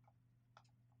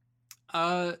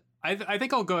 I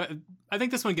think I'll go. I think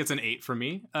this one gets an 8 for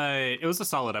me. It was a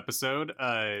solid episode.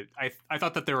 I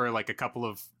thought that there were like a couple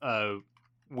of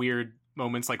weird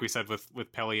moments, like we said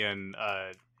with Pelia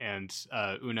and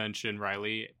Una and Shin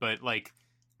Riley, but like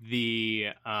the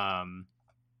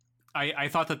I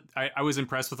thought that I was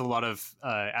impressed with a lot of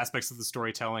aspects of the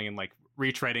storytelling and like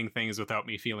retreading things without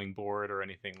me feeling bored or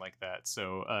anything like that.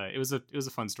 So it was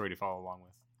a fun story to follow along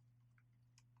with.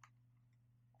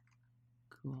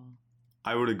 Cool.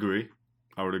 I would agree.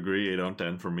 8 on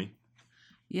 10 for me.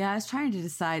 Yeah, I was trying to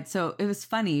decide. So it was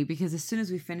funny because as soon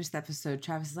as we finished the episode,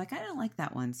 Travis was like, I don't like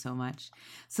that one so much.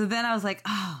 So then I was like,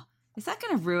 oh, is that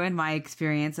going to ruin my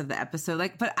experience of the episode?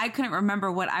 Like, but I couldn't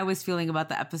remember what I was feeling about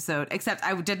the episode, except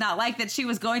I did not like that she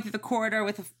was going through the corridor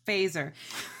with a phaser.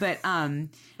 But, and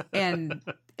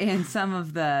some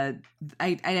of the,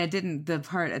 I didn't, the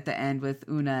part at the end with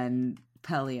Una and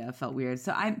Pelia felt weird.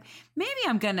 So I'm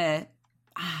going to,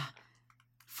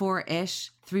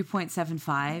 4-ish,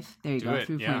 3.75. There you Do go, it,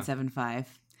 3.75. Yeah.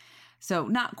 So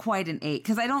not quite an 8,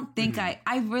 because I don't think I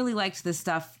really liked this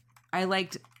stuff. I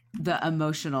liked the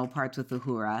emotional parts with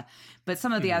Uhura, but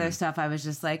some of the other stuff I was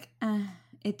just like,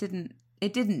 it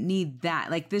didn't need that.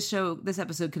 Like this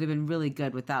episode could have been really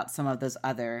good without some of those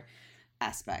other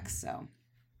aspects. So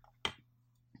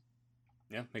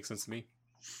Yeah, makes sense to me.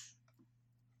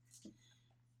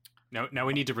 Now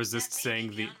we need to resist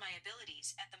saying the. My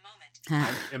abilities at the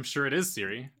moment. I'm sure it is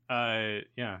Siri.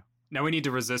 Yeah. Now we need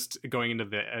to resist going into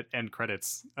the end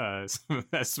credits as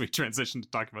we transition to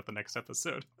talking about the next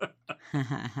episode.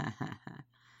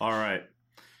 All right.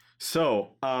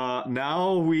 So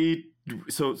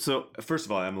so first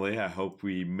of all, Emily, I hope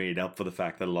we made up for the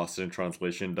fact that Lost in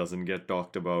Translation doesn't get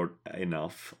talked about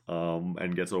enough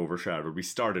and gets overshadowed. We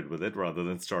started with it rather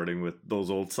than starting with those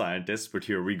old scientists, but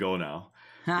here we go now.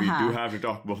 We do have to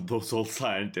talk about those old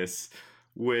scientists.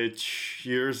 Which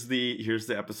here's the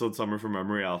episode summary from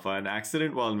Memory Alpha. An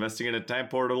accident while investing in a time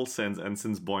portal sends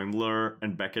ensigns Boimler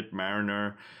and Beckett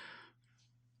Mariner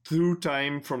through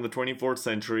time from the 24th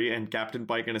century, and Captain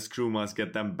Pike and his crew must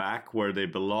get them back where they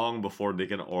belong before they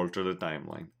can alter the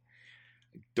timeline.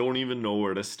 Don't even know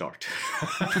where to start.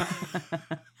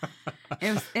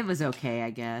 it was okay, I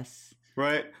guess.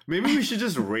 Right? Maybe we should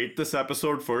just rate this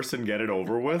episode first and get it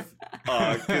over with.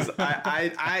 Because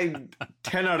I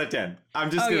 10 out of 10.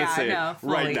 I'm just going to say it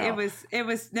right now.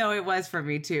 It was for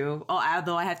me too.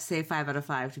 Although I have to say 5 out of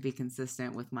 5 to be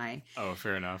consistent with my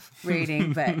fair enough.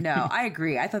 rating. But no, I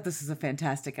agree. I thought this was a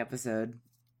fantastic episode.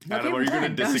 Adam, are you going to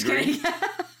disagree?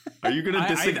 Are you going to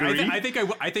disagree? I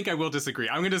think I will disagree.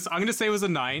 I'm going to say it was a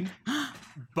 9,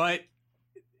 but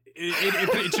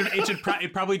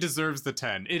it probably deserves the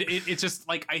 10. It's just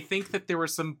like, I think that there were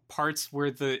some parts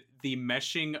where the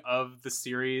meshing of the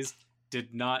series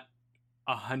did not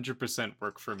 100%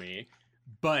 work for me,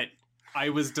 but I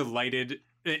was delighted,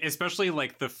 especially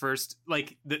like the first,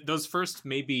 like those first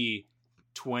maybe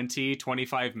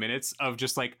 20-25 minutes of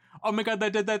just like, oh my god,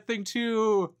 that did that thing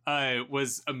too,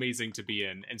 was amazing to be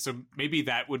in. And so maybe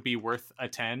that would be worth a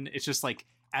 10. It's just like,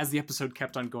 as the episode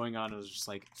kept on going on, it was just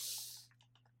like,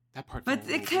 that part. But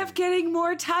it kept getting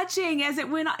more touching as it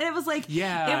went on. It was like,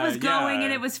 it was going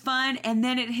and it was fun. And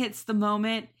then it hits the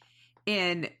moment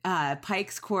in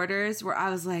Pike's quarters where I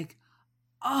was like,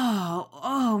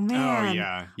 oh man. Oh,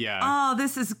 yeah. Oh,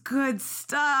 this is good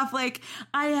stuff. Like,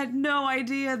 I had no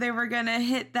idea they were going to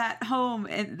hit that home.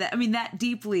 And that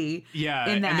deeply. Yeah.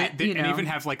 In that, and they even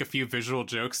have like a few visual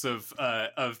jokes of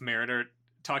Mariner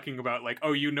talking about like,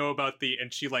 oh, you know about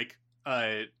and she like,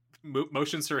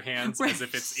 motions her hands as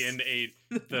if it's in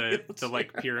the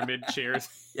like pyramid chair.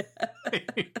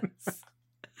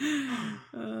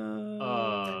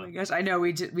 Oh my gosh! I know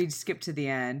we skipped to the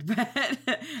end, but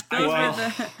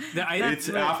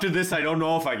after this. I don't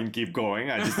know if I can keep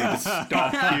going. I just need to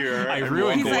stop here.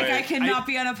 He's like, I cannot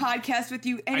be on a podcast with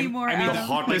you anymore. I mean, the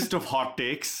hottest of hot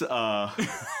takes. I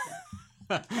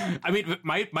mean,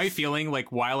 my feeling,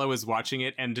 like, while I was watching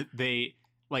it, and they,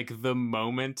 like, the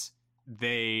moment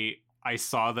I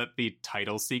saw that the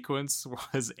title sequence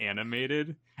was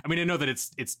animated. I mean, I know that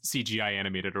it's CGI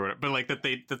animated or whatever, but like that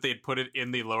they had put it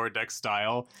in the Lower Deck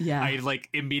style. Yeah. I like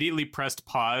immediately pressed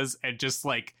pause and just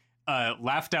like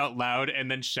laughed out loud and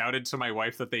then shouted to my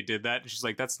wife that they did that. And she's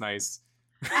like, "That's nice."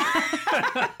 That's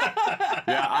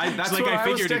like, I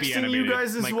was texting you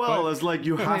guys as well. As like,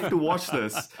 you have to watch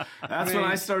this. That's when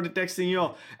I started texting you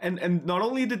all. And not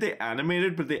only did they animate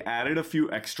it, but they added a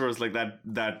few extras, like that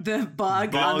the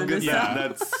bug on the nacelle.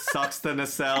 that sucks the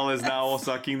nacelle is now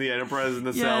sucking the Enterprise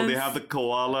nacelle. They have the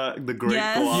koala, the great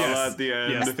koala at the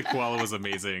end. Yes, the koala was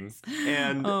amazing.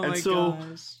 And so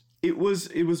it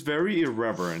was very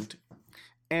irreverent.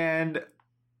 And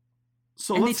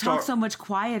they talk so much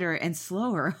quieter and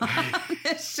slower on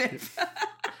this ship.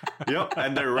 Yep,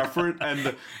 and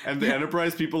the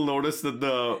Enterprise people notice that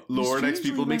the Lower Decks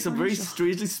people make some very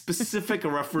strangely specific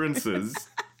references,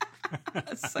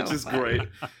 which is great.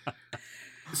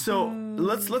 So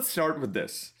let's start with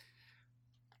this.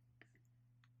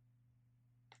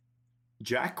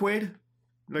 Jack Quaid,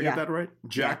 did I get that right?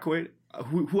 Jack Quaid.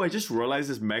 who I just realized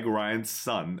is Meg Ryan's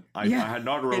son. I had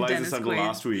not realized this until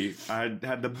last week. I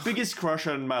had the biggest crush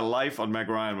on my life on Meg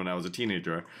Ryan when I was a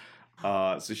teenager.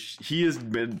 So he is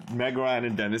Meg Ryan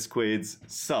and Dennis Quaid's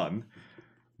son.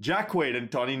 Jack Quaid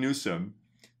and Tawny Newsome.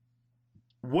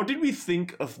 What did we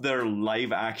think of their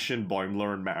live action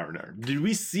Boimler and Mariner? Did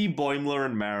we see Boimler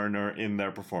and Mariner in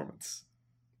their performance?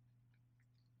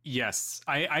 Yes,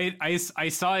 I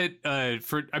saw it.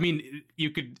 I mean,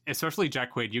 you could, especially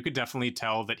Jack Quaid, you could definitely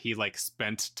tell that he like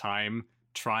spent time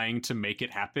trying to make it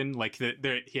happen. Like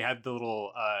he had the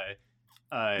little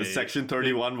the Section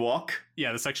 31 walk.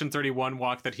 Yeah, the Section 31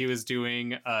 walk that he was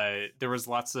doing. There was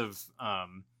lots of.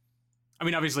 I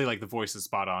mean, obviously, like the voice is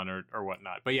spot on or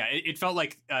whatnot, but yeah, it felt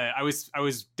like I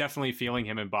was definitely feeling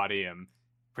him embody him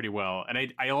pretty well,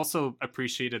 and I also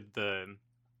appreciated the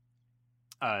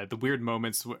weird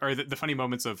moments or the funny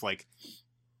moments of like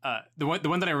the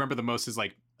one that I remember the most is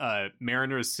like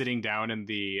Mariner is sitting down in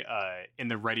the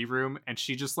ready room, and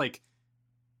she just like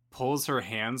pulls her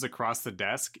hands across the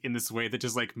desk in this way that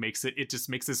just like makes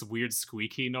this weird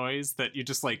squeaky noise that you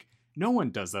just like. No one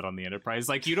does that on the Enterprise.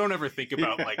 Like, you don't ever think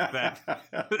about like that.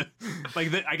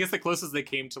 Like, I guess the closest they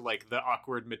came to like the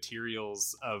awkward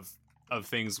materials of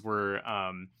things were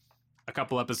a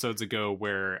couple episodes ago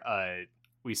where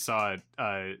we saw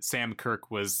Sam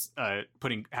Kirk was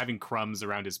having crumbs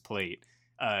around his plate.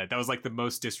 That was like the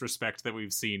most disrespect that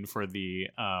we've seen for the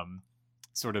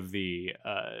sort of the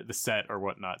set or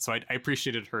whatnot. So I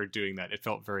appreciated her doing that. It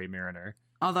felt very Mariner.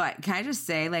 Although, can I just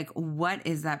say, like, what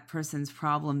is that person's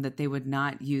problem that they would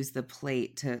not use the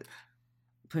plate to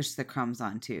push the crumbs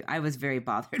onto? I was very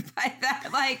bothered by that.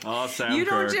 Like, you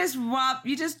don't just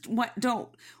don't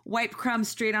wipe crumbs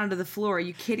straight onto the floor. Are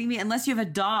you kidding me? Unless you have a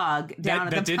dog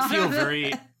down at the bottom. That did feel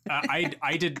very.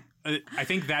 I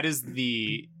think that is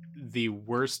the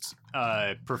worst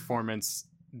performance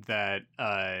that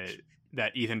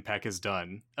Ethan Peck has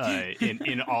done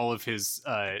in all of his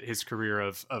career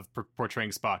of portraying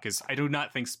Spock. Is I do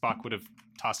not think Spock would have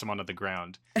tossed him onto the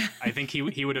ground. I think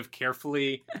he would have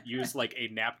carefully used like a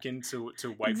napkin to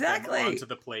wipe them onto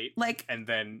the plate, like, and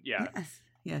then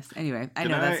yes. Anyway, I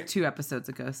know that's 2 episodes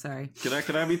ago. Sorry.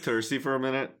 Can I be thirsty for a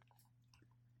minute?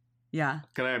 Yeah.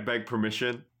 Can I beg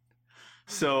permission?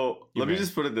 So let me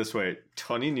just put it this way: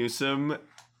 Tawny Newsome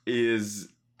is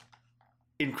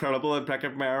incredible at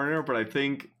Beckett Mariner, but I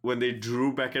think when they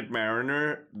drew Beckett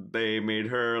Mariner, they made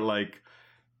her like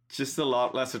just a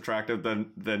lot less attractive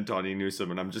than Tawny Newsome,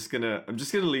 and I'm just gonna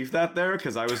leave that there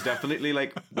because I was definitely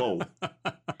like, whoa,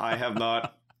 I have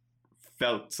not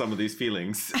felt some of these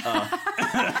feelings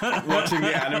watching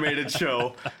the animated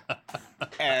show.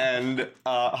 And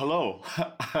hello,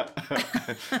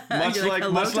 much like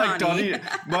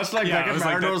Beckett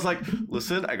Mariner was like,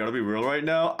 listen, I gotta be real right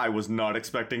now. I was not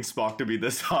expecting Spock to be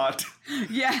this hot.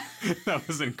 Yeah, that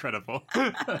was incredible.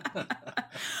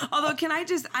 Although,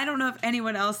 I don't know if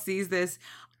anyone else sees this.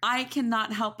 I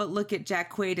cannot help but look at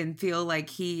Jack Quaid and feel like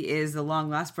he is the long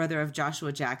lost brother of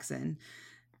Joshua Jackson.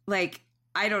 Like,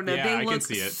 I don't know. They look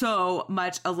so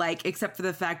much alike, except for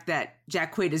the fact that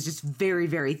Jack Quaid is just very,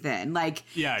 very thin. Like,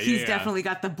 he's definitely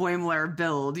got the Boimler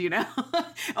build, you know?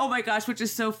 Oh my gosh, which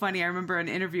is so funny. I remember an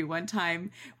interview one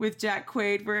time with Jack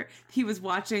Quaid where he was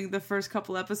watching the first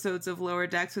couple episodes of Lower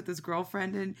Decks with his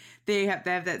girlfriend, and they have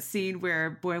that scene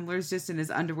where Boimler's just in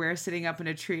his underwear sitting up in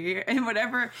a tree and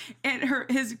whatever, and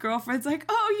his girlfriend's like,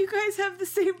 oh, you guys have the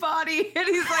same body. And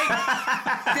he's like,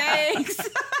 thanks.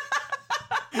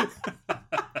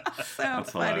 So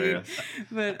That's funny. hilarious.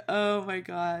 But oh my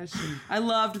gosh, I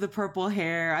loved the purple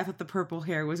hair. I thought the purple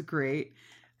hair was great.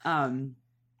 I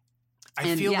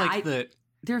feel like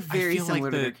they're very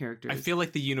similar to their characters. I feel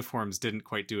like the uniforms didn't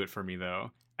quite do it for me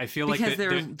though. I feel because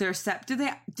like they're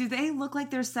do they look like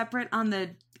they're separate on the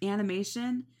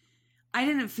animation? I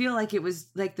didn't feel like it was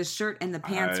like the shirt and the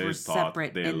pants were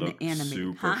separate in the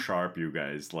animation. Super sharp, you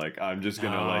guys. Like, I'm just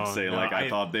gonna I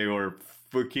thought they were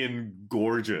freaking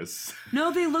gorgeous.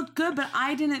 No, they look good, but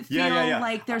I didn't feel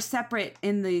like they're separate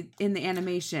in the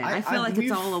animation. I feel like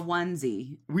it's all a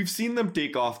onesie. We've seen them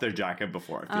take off their jacket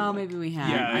before. Maybe we have.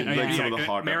 Yeah, some of the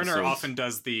hot Mariner episodes. often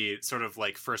does the sort of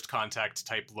like first contact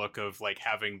type look of like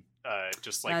having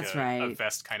just like a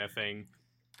vest kind of thing.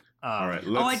 All right.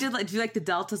 I did like. Do you like the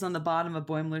deltas on the bottom of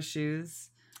Boimler's shoes?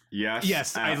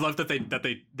 Yes. I love that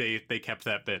they kept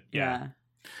that bit. Yeah.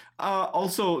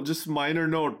 Also, just minor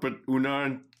note, but Una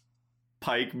and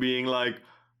Pike being like,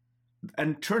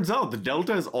 And turns out the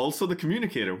Delta is also the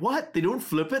communicator. What? They don't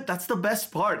flip it? That's the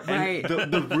best part. Right.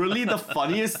 And the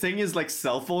funniest thing is like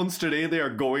cell phones today, they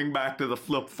are going back to the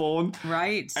flip phone.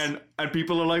 Right. And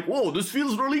people are like, whoa, this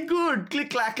feels really good. Click,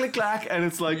 clack, click, clack. And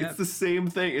it's like, It's the same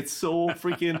thing. It's so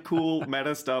freaking cool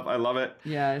meta stuff. I love it.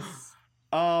 Yes.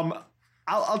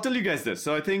 I'll tell you guys this.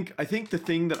 So I think the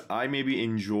thing that I maybe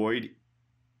enjoyed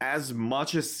as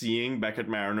much as seeing Beckett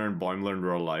Mariner and Boimler in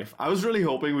real life, I was really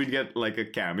hoping we'd get like a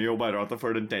cameo by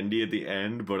Rutherford and Tendi at the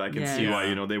end, but I can see why,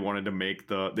 you know, they wanted to make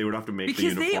they would have to make the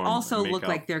uniform. Because they also and look makeup.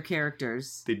 like their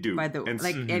characters. They do. By the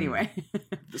anyway.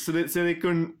 So they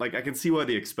couldn't, like, I can see why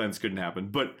the expense couldn't happen,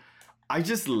 but I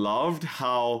just loved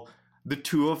how the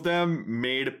two of them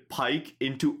made Pike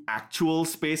into actual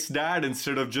Space Dad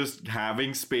instead of just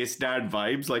having Space Dad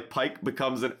vibes. Like, Pike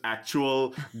becomes an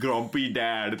actual grumpy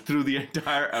dad through the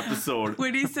entire episode.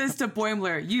 When he says to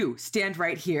Boimler, you stand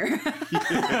right here.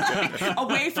 Like,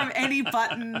 away from any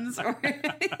buttons or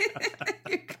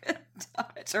you could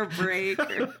touch or break.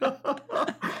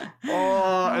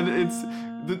 And it's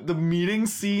the meeting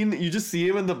scene. You just see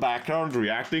him in the background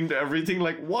reacting to everything.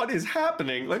 Like, what is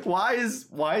happening? Like, why is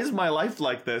my life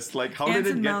like this? Like, how did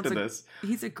it get to this?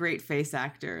 He's a great face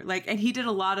actor. Like, and he did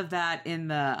a lot of that in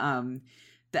the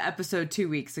episode 2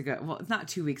 weeks ago. Well, it's not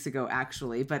 2 weeks ago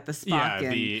actually, but the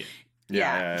Spock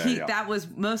that was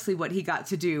mostly what he got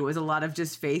to do, was a lot of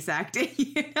just face acting,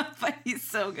 you know, but he's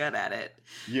so good at it.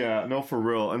 Yeah, no, for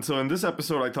real. And so in this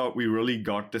episode, I thought we really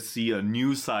got to see a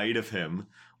new side of him,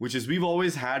 which is we've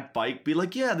always had Pike be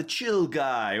like, yeah, the chill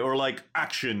guy, or like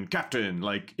action captain,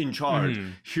 like in charge.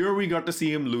 Here we got to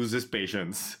see him lose his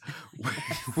patience,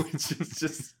 which is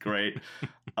just great.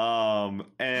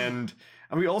 And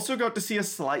we also got to see a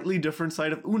slightly different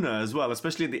side of Una as well,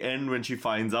 especially at the end when she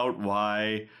finds out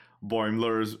why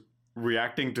Boimler's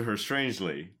reacting to her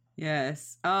strangely.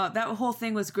 Yes. That whole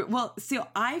thing was great. Well, see,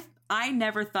 I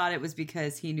never thought it was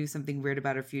because he knew something weird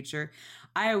about her future.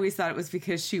 I always thought it was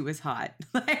because she was hot.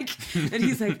 Like, and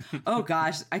he's like, oh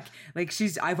gosh,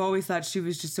 I've always thought she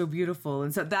was just so beautiful.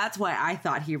 And so that's why I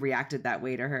thought he reacted that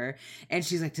way to her. And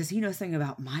she's like, does he know something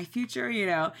about my future? You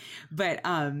know? But,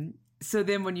 so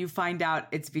then when you find out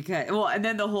it's because, well, and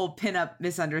then the whole pinup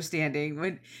misunderstanding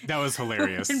when that was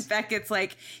hilarious. When Beckett's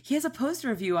like, he has a poster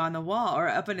of you on the wall or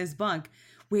up in his bunk.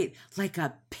 Wait, like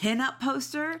a pinup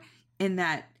poster in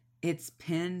that it's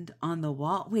pinned on the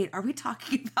wall. Wait, are we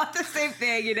talking about the same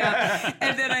thing? You know?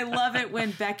 And then I love it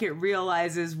when Beckett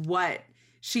realizes what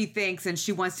she thinks and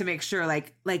she wants to make sure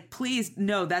like, please,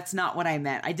 no, that's not what I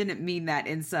meant. I didn't mean that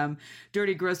in some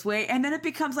dirty, gross way. And then it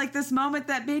becomes like this moment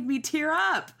that made me tear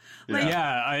up. Like,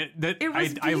 I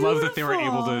love that they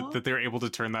were able to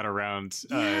turn that around.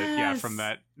 From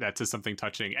that to something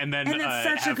touching. And then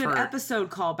it's such a good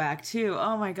episode callback too.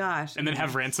 Oh my gosh. And then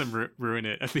have Ransom ruin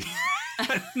it at the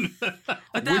end.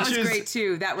 But that was great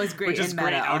too. That was great. Which is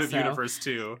great out also. of universe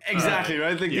too. Exactly,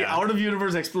 right? Like the out of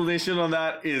universe explanation on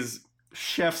that is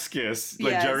chef's kiss.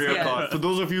 Like Jerry O'Connell. For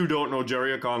those of you who don't know,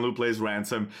 Jerry O'Connell, who plays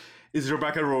Ransom, is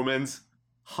Rebecca Roman's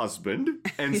husband.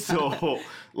 And so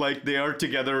like they are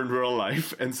together in real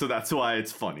life. And so that's why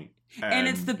it's funny. And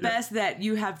it's the best that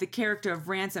you have the character of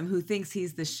Ransom who thinks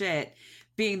he's the shit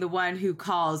being the one who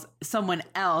calls someone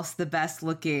else the best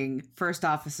looking first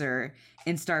officer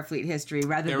in Starfleet history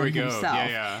rather than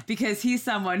himself. Because he's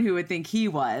someone who would think he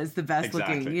was the best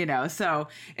looking, you know. So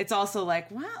it's also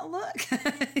like, wow,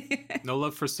 look. No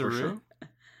love for Saru? Sure.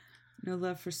 No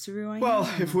love for Saru. Well,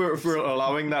 if we're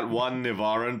allowing that one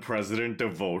Nivaran president to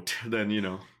vote, then, you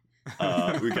know,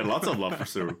 we get lots of love for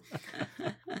Saru.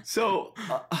 So,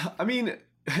 I mean,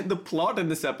 the plot in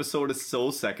this episode is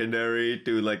so secondary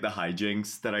to like the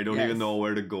hijinks that I don't even know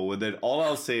where to go with it. All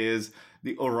I'll say is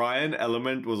the Orion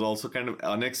element was also kind of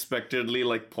unexpectedly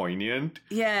like poignant.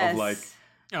 Yes. Of like,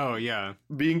 oh yeah,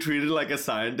 being treated like a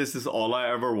scientist is all I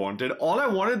ever wanted. All I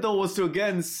wanted though was to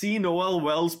again see Noelle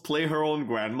Wells play her own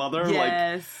grandmother.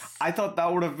 Yes. Like I thought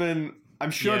that would have been.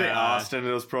 I'm sure they asked, and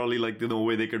it was probably like no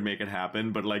way they could make it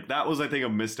happen. But like that was, I think, a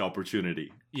missed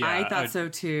opportunity. Yeah, I thought so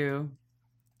too.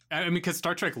 I mean, because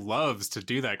Star Trek loves to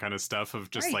do that kind of stuff of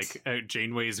just like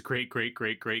Janeway's great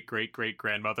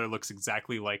grandmother looks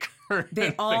exactly like her.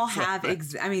 They all have.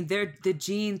 I mean, the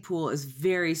gene pool is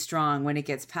very strong when it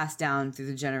gets passed down through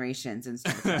the generations in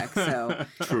Star Trek. So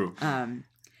true.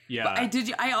 Yeah.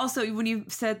 But I also when you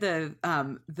said the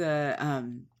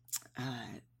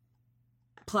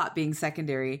plot being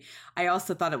secondary, I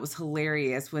also thought it was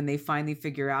hilarious when they finally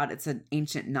figure out it's an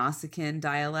ancient Nausicaan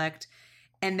dialect.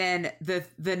 And then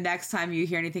the next time you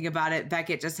hear anything about it,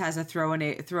 Beckett just has a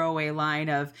throwaway line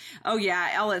of, "Oh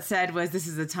yeah, all it said was this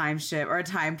is a time ship or a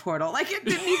time portal." Like it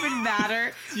didn't even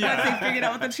matter once they figured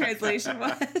out what the translation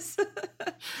was.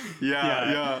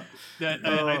 Yeah.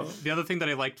 The other thing that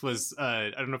I liked was I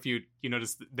don't know if you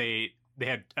noticed they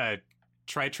had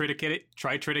tritriticale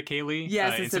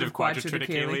instead of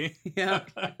quadritriticale. Yeah.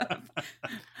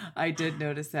 I did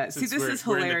notice that. See, this is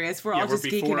hilarious. We're all just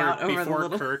geeking out over the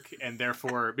little... Kirk, and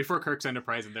therefore before Kirk's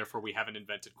Enterprise, and therefore we haven't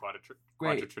invented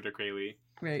quadritriticale.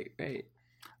 Right.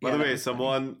 By the way,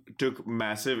 someone took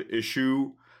massive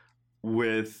issue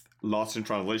with Lost in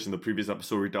Translation, the previous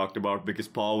episode we talked about, because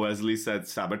Paul Wesley said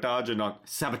sabotage and not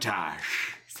sabotage.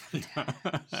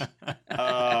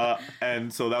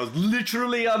 And so that was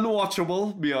literally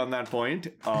unwatchable beyond that point.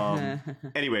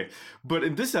 Anyway, but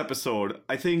in this episode,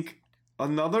 I think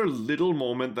another little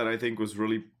moment that I think was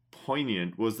really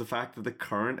poignant was the fact that the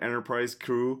current Enterprise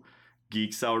crew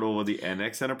geeks out over the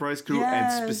NX Enterprise crew,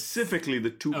 and specifically the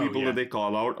two people that they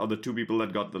call out are the two people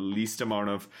that got the least amount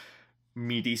of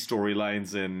meaty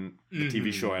storylines in the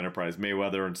TV show Enterprise,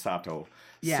 Mayweather and Sato.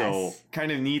 So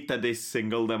kind of neat that they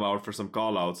single them out for some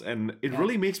call outs, and it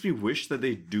really makes me wish that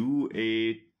they do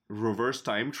a reverse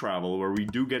time travel where we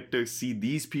do get to see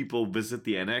these people visit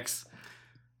the NX.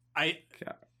 I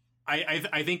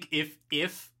think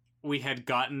if we had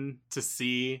gotten to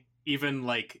see even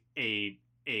like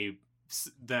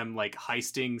them like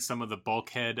heisting some of the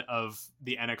bulkhead of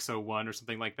the NX-01 or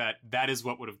something like that, that is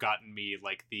what would have gotten me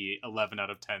like the 11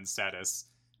 out of 10 status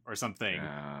or something.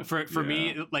 For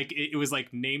me, like it was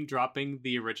like name dropping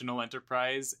the original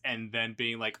Enterprise and then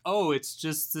being like, oh, it's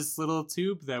just this little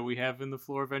tube that we have in the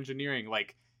floor of engineering.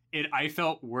 Like I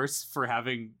felt worse for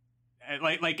having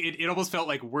it almost felt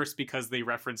like worse because they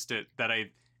referenced it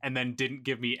and then didn't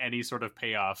give me any sort of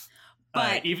payoff.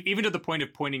 But even to the point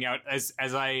of pointing out, as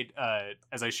I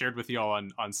shared with y'all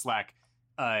on Slack,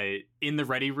 in the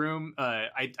ready room,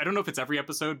 I don't know if it's every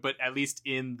episode, but at least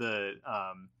in the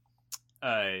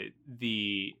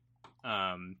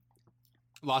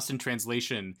Lost in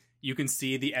Translation, you can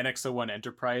see the NX-01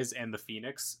 Enterprise and the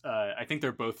Phoenix. I think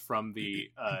they're both from the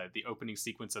opening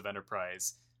sequence of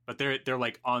Enterprise, but they're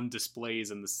like on displays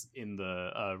in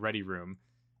the ready room.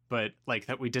 But like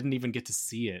that, we didn't even get to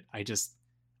see it.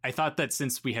 I thought that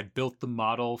since we had built the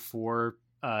model for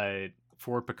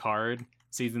Picard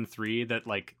season 3, that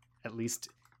like at least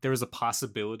there was a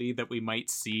possibility that we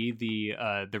might see the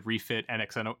refit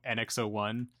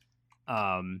NX-01,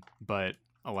 but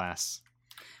alas.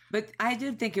 But I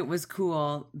did think it was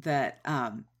cool that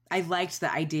I liked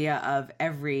the idea of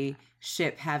every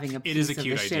ship having a piece of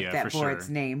the ship that bore its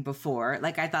name before.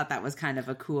 Like I thought that was kind of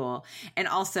a cool, and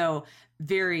also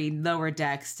very Lower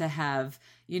Decks to have,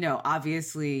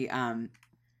 obviously,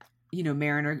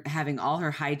 Mariner having all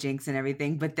her hijinks and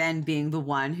everything, but then being the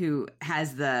one who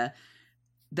has that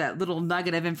little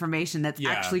nugget of information that's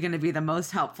actually going to be the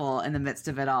most helpful in the midst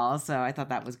of it all. So I thought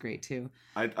that was great too.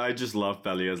 I just love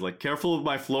Pelias like, careful with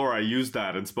my floor, I used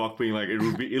that, and Spock being like, it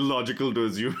would be illogical to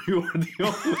assume you are the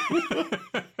only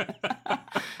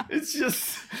It's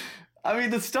just, I mean,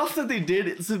 the stuff that they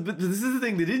did, this is the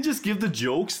thing, they didn't just give the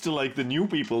jokes to like the new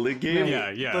people, they gave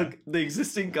like the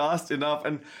existing cast enough,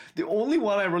 and the only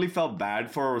one I really felt bad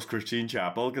for was Christine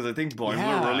Chapel, because I think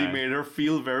Boimler really made her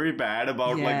feel very bad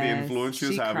about like the influence she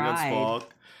was having on Spock.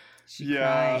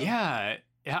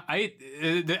 I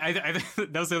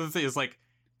that was the other thing, is like,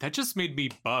 that just made me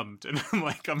bummed, and I'm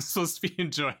like, I'm supposed to be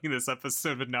enjoying this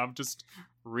episode, but now I'm just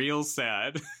real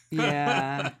sad.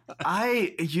 Yeah.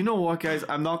 You know what, guys,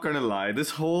 I'm not gonna lie, this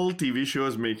whole TV show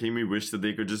is making me wish that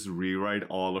they could just rewrite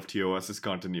all of TOS's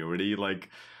continuity. Like,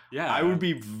 I would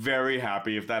be very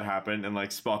happy if that happened, and like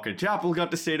Spock and Chapel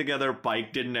got to stay together,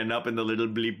 Pike didn't end up in the little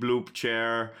bleep bloop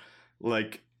chair.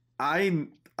 Like,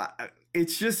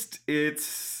 it's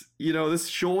this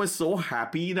show is so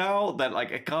happy now that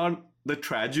like I can't, the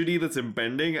tragedy that's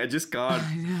impending, I just can't.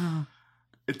 I know.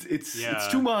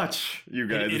 It's too much, you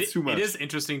guys. It's too much. It is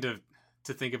interesting to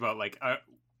think about,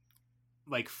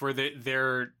 like for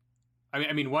their.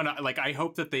 I mean, one, like, I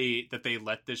hope that they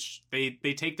let this they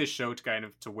take this show to kind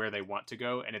of to where they want to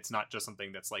go, and it's not just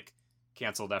something that's like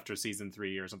canceled after season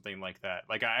 3 or something like that.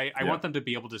 Like I want them to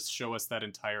be able to show us that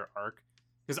entire arc,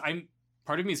 because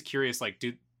part of me is curious, like,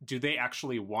 do they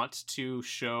actually want to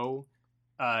show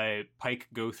Pike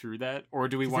go through that, or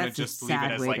do we want to just leave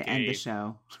it as like end the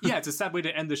show? Yeah, it's a sad way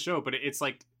to end the show, but it's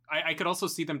like I could also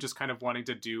see them just kind of wanting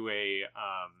to do a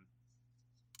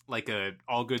like a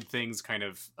all good things kind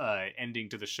of ending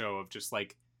to the show of just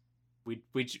like we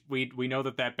know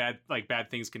that bad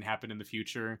things can happen in the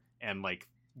future, and like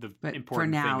But important for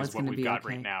now, thing it's is what gonna we've be got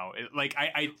okay. right now. Like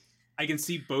I can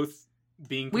see both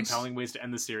being compelling ways to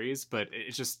end the series, but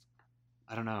it's just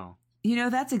I don't know. You know,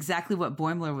 that's exactly what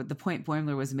the point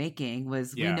Boimler was making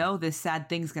was we know this sad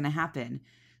thing's going to happen.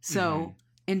 So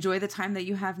enjoy the time that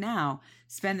you have now.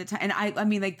 Spend the time. And I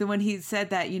mean, like the when he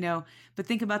said that, you know, but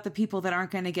think about the people that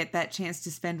aren't going to get that chance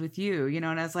to spend with you, you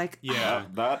know, and I was like, that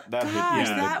hit me. gosh,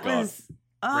 that was,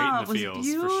 Right in it the was feels, for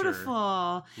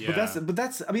beautiful. sure. But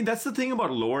that's I mean that's the thing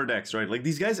about Lower Decks, right? Like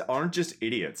these guys aren't just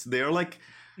idiots. They're like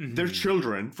they're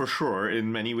children for sure.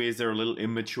 In many ways, they're a little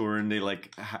immature and they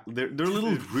like they're a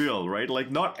little real, right? Like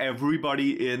not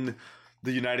everybody in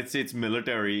the United States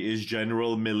military is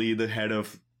General Milley, the head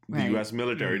of the U.S.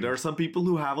 military. There are some people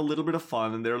who have a little bit of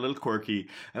fun and they're a little quirky,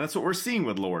 and that's what we're seeing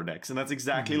with Lower Decks. And that's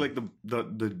exactly like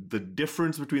the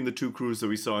difference between the two crews that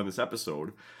we saw in this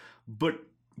episode. But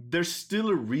there's still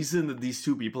a reason that these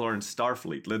two people are in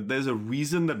Starfleet. Like, there's a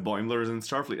reason that Boimler is in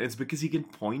Starfleet. It's because he can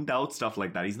point out stuff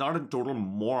like that. He's not a total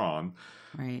moron.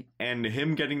 Right. And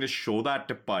him getting to show that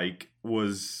to Pike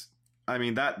was, I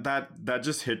mean, that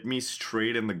just hit me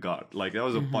straight in the gut. Like, that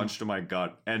was a punch to my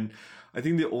gut. And I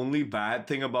think the only bad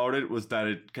thing about it was that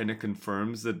it kind of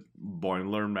confirms that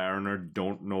Boimler and Mariner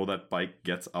don't know that Pike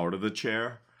gets out of the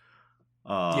chair.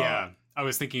 Yeah, I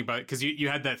was thinking about it because you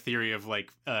had that theory of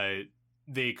like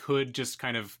they could just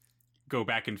kind of go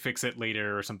back and fix it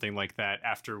later or something like that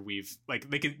after we've like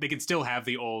they can still have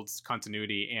the old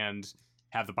continuity and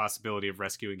have the possibility of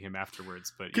rescuing him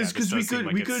afterwards. But yeah, because we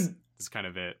could it's kind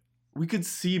of it. We could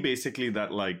see basically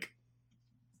that like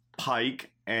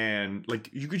Pike and like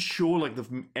you could show like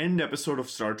the end episode of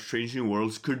Star Trek Strange New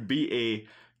Worlds could be a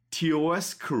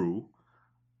TOS crew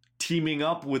teaming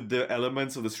up with the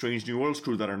elements of the Strange New Worlds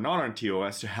crew that are not on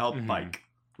TOS to help Pike.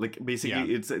 Like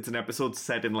basically it's an episode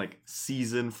set in like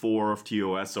season 4 of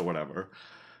TOS or whatever.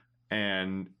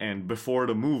 And before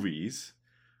the movies.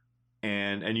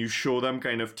 And you show them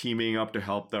kind of teaming up to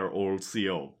help their old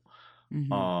CO.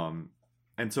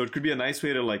 And so it could be a nice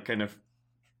way to like kind of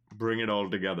bring it all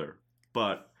together.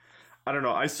 But I don't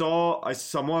know. I saw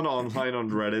someone online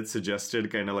on Reddit suggested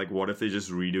kind of like, what if they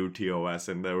just redo TOS?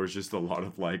 And there was just a lot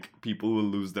of like, people will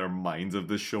lose their minds if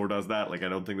this show does that. Like, I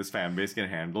don't think this fan base can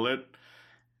handle it.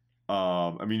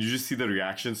 I mean, you just see the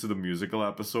reactions to the musical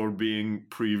episode being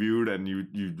previewed, and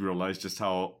you realize just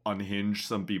how unhinged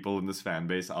some people in this fan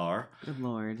base are. Good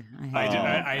Lord.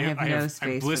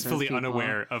 I'm blissfully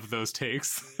unaware of those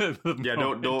takes. Yeah,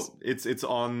 don't. It's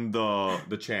on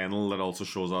the channel that also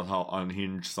shows out how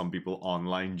unhinged some people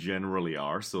online generally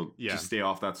are. So just stay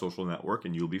off that social network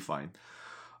and you'll be fine.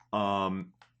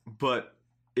 But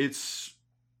it's,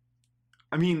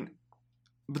 I mean,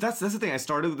 but that's the thing. I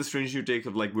started with the Strange New Take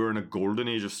of like we're in a golden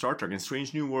age of Star Trek, and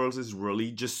Strange New Worlds is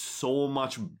really just so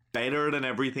much better than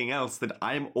everything else that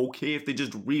I'm okay if they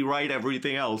just rewrite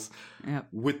everything else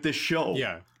with this show.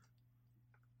 Yeah.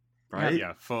 Right.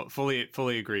 Yeah.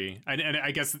 Fully agree. And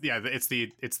I guess it's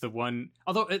the one.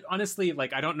 Although honestly,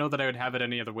 like I don't know that I would have it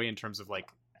any other way in terms of like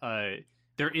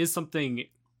there is something.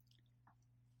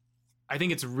 I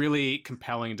think it's really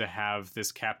compelling to have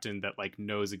this captain that like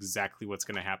knows exactly what's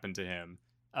going to happen to him.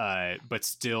 But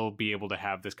still be able to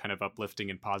have this kind of uplifting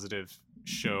and positive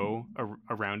show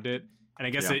around it. And I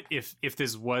guess if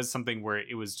this was something where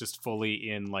it was just fully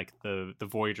in like the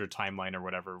Voyager timeline or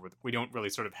whatever, we don't really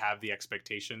sort of have the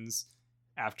expectations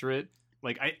after it.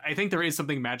 Like, I think there is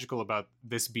something magical about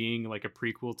this being like a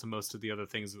prequel to most of the other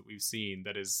things that we've seen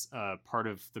that is part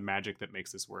of the magic that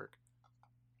makes this work.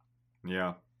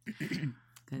 Yeah.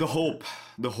 The hope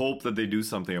that they do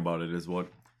something about it is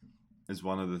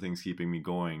one of the things keeping me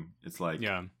going. It's like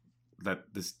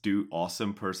that this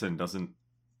awesome person doesn't.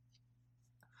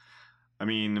 I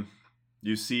mean,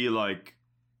 you see like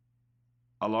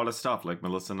a lot of stuff like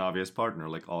Melissa Navia's partner,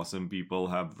 like awesome people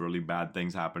have really bad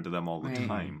things happen to them all the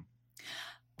time.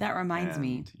 That reminds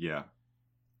me. Yeah.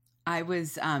 I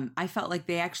felt like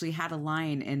they actually had a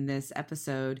line in this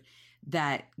episode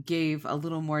that gave a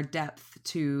little more depth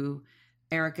to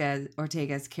Erica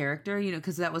Ortega's character, you know,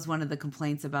 because that was one of the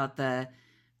complaints about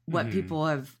what people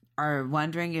are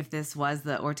wondering if this was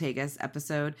the Ortega's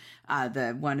episode,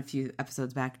 the one a few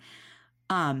episodes back.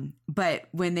 But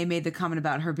when they made the comment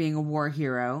about her being a war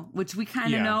hero, which we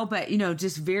kind of know, but you know,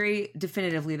 just very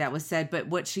definitively that was said. But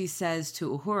what she says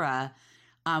to Uhura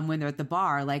when they're at the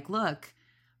bar, like, look,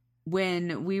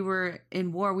 when we were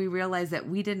in war, we realized that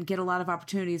we didn't get a lot of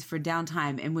opportunities for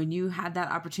downtime. And when you had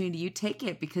that opportunity, you take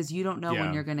it because you don't know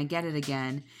when you're going to get it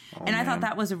again. I thought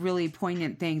that was a really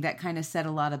poignant thing that kind of said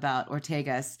a lot about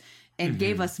Ortega's and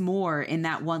gave us more in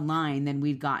that one line than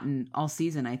we'd gotten all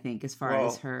season, I think, as far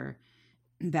as her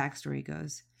backstory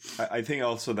goes. I think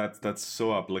also that's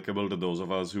so applicable to those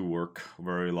of us who work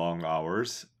very long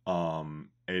hours.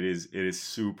 It is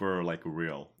super like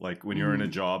real. Like when you're in a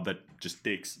job that just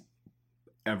takes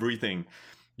everything,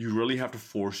 you really have to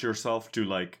force yourself to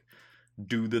like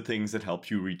do the things that help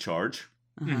you recharge.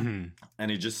 And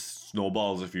it just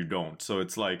snowballs if you don't. So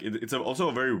it's like it's also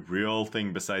a very real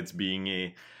thing besides being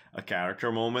a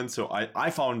character moment. So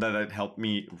I found that it helped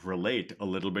me relate a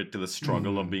little bit to the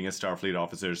struggle of being a Starfleet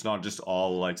officer. It's not just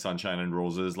all like sunshine and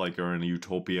roses, like you're in a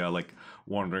utopia, like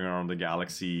wandering around the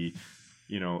galaxy.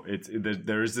 You know,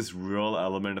 there is this real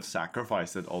element of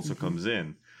sacrifice that also comes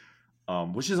in,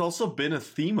 which has also been a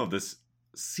theme of this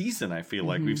season. I feel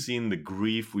like we've seen the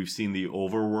grief, we've seen the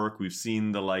overwork, we've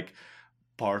seen the like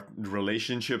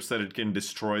relationships that it can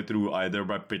destroy through either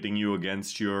by pitting you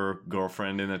against your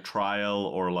girlfriend in a trial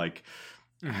or like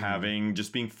having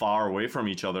just being far away from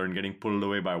each other and getting pulled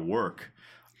away by work.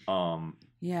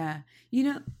 Yeah. You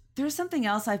know, there's something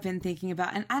else I've been thinking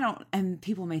about, and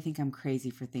people may think I'm crazy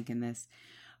for thinking this,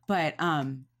 but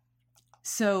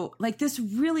so like this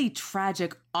really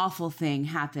tragic, awful thing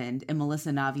happened in Melissa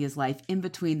Navia's life in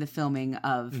between the filming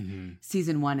of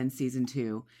season 1 and season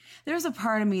 2. There's a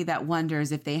part of me that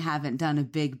wonders if they haven't done a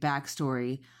big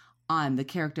backstory on the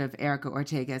character of Erica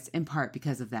Ortegas, in part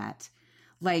because of that.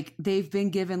 Like they've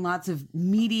been given lots of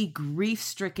meaty,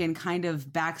 grief-stricken kind of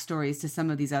backstories to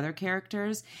some of these other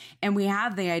characters. And we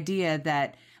have the idea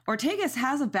that Ortegas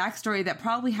has a backstory that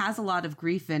probably has a lot of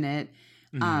grief in it.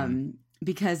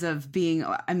 Because of being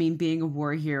a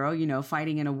war hero, you know,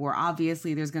 fighting in a war.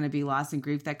 Obviously, there's going to be loss and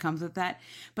grief that comes with that.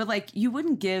 But like, you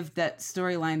wouldn't give that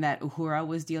storyline that Uhura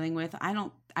was dealing with.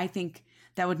 I think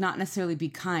that would not necessarily be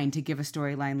kind to give a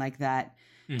storyline like that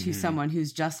to someone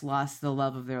who's just lost the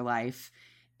love of their life.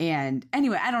 And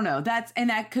anyway, I don't know.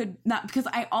 That could not, because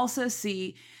I also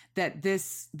see that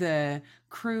the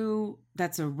crew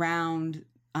that's around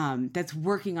that's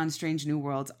working on Strange New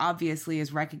Worlds obviously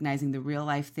is recognizing the real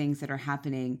life things that are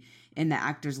happening in the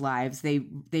actors' lives.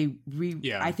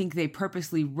 I think they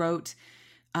purposely wrote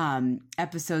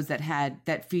episodes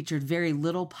that featured very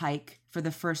little Pike for the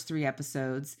first 3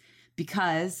 episodes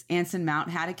because Anson Mount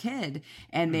had a kid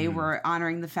and they were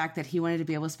honoring the fact that he wanted to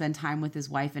be able to spend time with his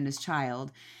wife and his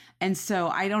child. And so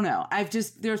I don't know.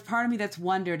 There's part of me that's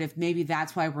wondered if maybe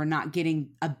that's why we're not getting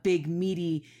a big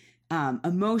meaty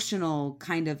emotional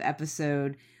kind of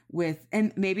episode with,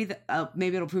 and maybe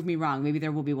it'll prove me wrong. Maybe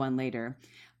there will be one later.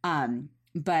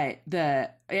 But the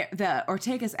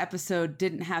Ortegas episode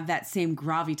didn't have that same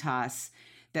gravitas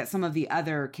that some of the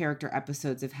other character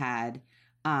episodes have had.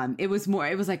 It was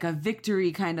like a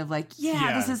victory kind of like,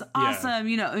 this is awesome.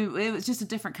 You know, it was just a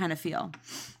different kind of feel.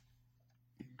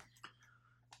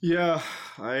 Yeah,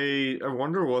 I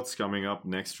wonder what's coming up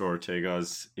next for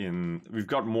Ortega's. We've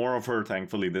got more of her,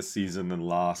 thankfully, this season than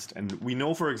last, and we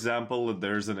know, for example, that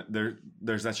there's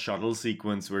that shuttle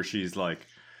sequence where she's like,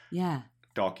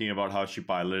 talking about how she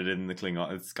piloted in the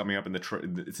Klingon. It's coming up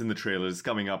it's in the trailer. It's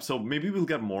coming up, so maybe we'll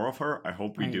get more of her. I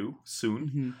hope we do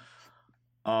soon.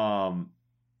 But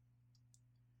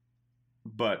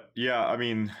yeah, I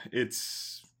mean,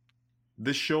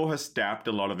 this show has tapped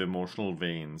a lot of emotional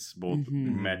veins, both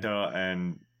meta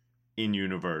and in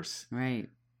universe, right?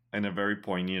 In a very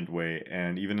poignant way,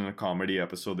 and even in a comedy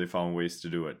episode, they found ways to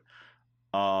do it.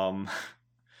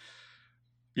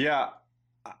 Yeah,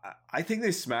 I think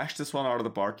they smashed this one out of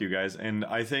the park, you guys. And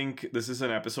I think this is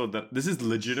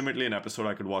legitimately an episode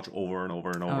I could watch over and over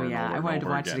and over. Oh yeah, and over I wanted and to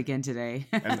over watch again. it again today.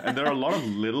 and there are a lot of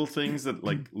little things that,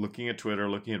 like, looking at Twitter,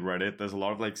 looking at Reddit, there's a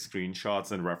lot of like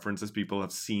screenshots and references people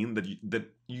have seen that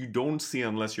you don't see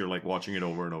unless you're like watching it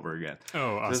over and over again.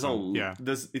 Oh, awesome.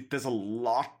 There's a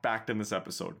lot packed in this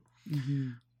episode.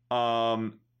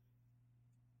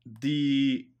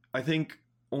 I think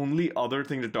only other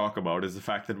thing to talk about is the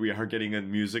fact that we are getting a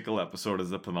musical episode as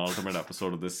the penultimate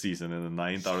episode of this season, and the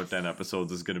 9th out of 10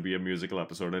 episodes is going to be a musical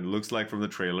episode. And it looks like from the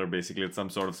trailer, basically it's some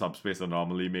sort of subspace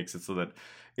anomaly makes it so that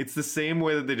it's the same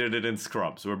way that they did it in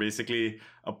Scrubs, where basically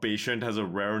a patient has a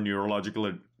rare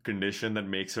neurological condition that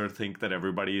makes her think that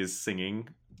everybody is singing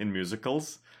in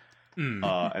musicals.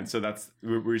 And so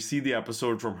we see the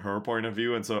episode from her point of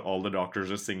view, and so all the doctors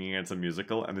are singing. It's a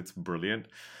musical, and it's brilliant.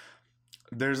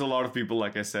 There's a lot of people,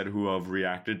 like I said, who have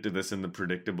reacted to this in the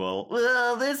predictable,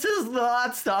 well, this is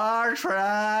not Star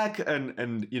Trek.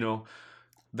 And you know,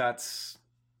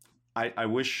 I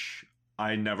wish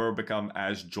I never become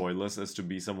as joyless as to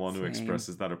be someone who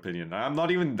expresses that opinion. I'm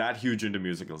not even that huge into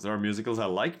musicals. There are musicals I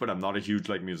like, but I'm not a huge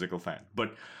musical fan.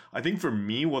 But I think for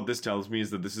me, what this tells me is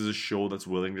that this is a show that's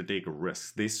willing to take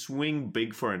risks. They swing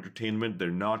big for entertainment. They're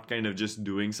not kind of just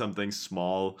doing something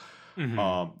small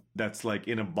that's like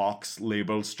in a box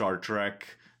labeled Star Trek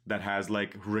that has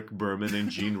like Rick Berman and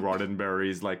Gene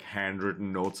Roddenberry's like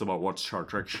handwritten notes about what Star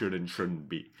Trek should and shouldn't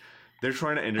be. They're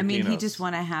trying to entertain us. he just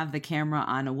want to have the camera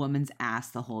on a woman's ass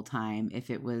the whole time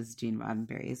if it was Gene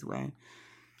Roddenberry's way.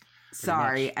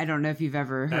 Sorry, I don't know if you've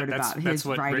ever heard about his that's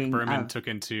what writing. Rick Berman took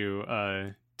into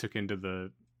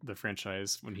the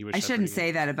franchise when he was. I shouldn't shepherding say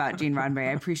it. that about Gene Roddenberry.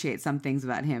 I appreciate some things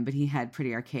about him, but he had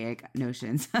pretty archaic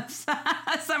notions.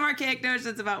 Some archaic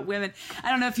notions about women. I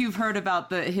don't know if you've heard about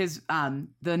the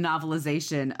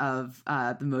novelization of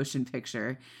the motion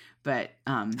picture, but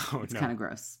it's kind of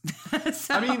gross.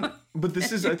 So, I mean, but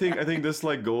this is I think this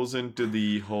like goes into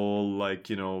the whole like,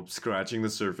 you know, scratching the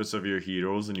surface of your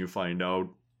heroes, and you find out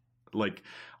like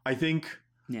I think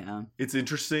yeah, it's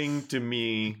interesting to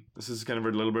me. This is kind of a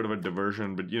little bit of a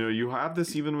diversion, but you know, you have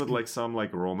this even with like some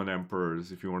like Roman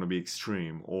emperors, if you want to be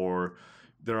extreme, or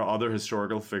there are other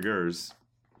historical figures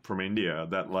from India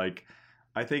that like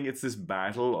I think it's this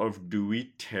battle of, do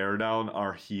we tear down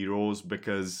our heroes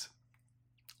because,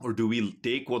 or do we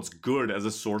take what's good as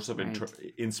a source of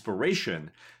inspiration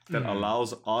that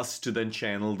allows us to then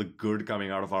channel the good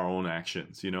coming out of our own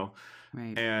actions, you know?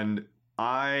 right. And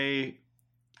I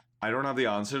don't have the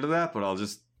answer to that, but I'll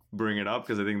just bring it up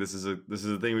because I think this is a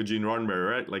thing with Gene Roddenberry,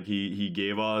 right? Like he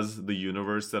gave us the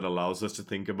universe that allows us to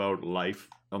think about life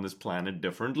on this planet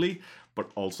differently, but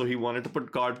also he wanted to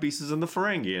put card pieces in the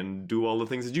Ferengi and do all the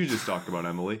things that you just talked about,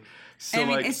 Emily. So I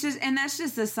mean, like, it's just, and that's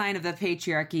just a sign of the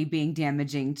patriarchy being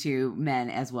damaging to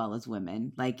men as well as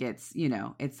women. Like it's, you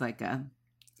know, it's like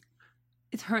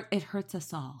it hurts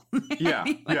us all. yeah,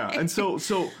 Anyway. yeah, and so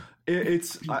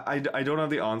it's I don't have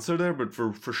the answer there, but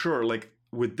for sure, like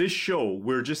with this show,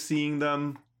 we're just seeing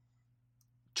them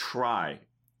try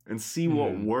and see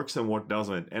what works and what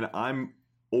doesn't, and I'm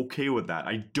okay with that.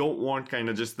 I don't want kind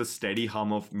of just the steady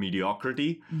hum of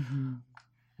mediocrity,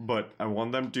 but I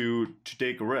want them to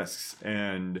take risks,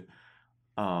 and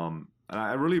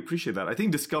I really appreciate that. I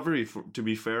think Discovery, to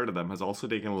be fair to them, has also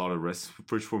taken a lot of risks,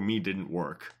 which for me didn't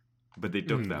work, but they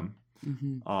took them.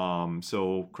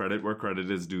 So credit where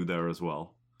credit is due there as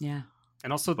well. Yeah.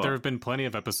 And also, there have been plenty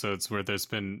of episodes where there's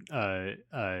been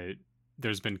kind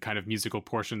of musical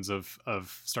portions of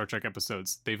Star Trek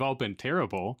episodes. They've all been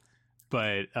terrible,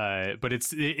 but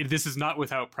this is not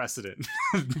without precedent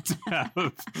to have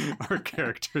our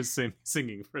characters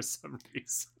singing for some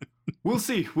reason. We'll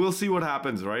see what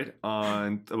happens, right?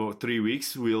 In about 3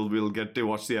 weeks, we'll get to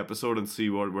watch the episode and see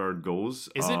where it goes.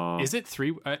 Is it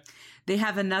 3? They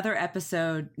have another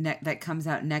episode that comes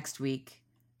out next week.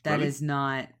 That Really? is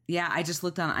not. Yeah, I just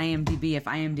looked on IMDb. If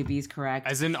IMDb is correct,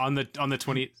 As in on the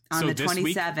 20 on the this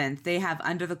week? 27th, they have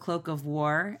Under the Cloak of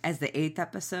War as the 8th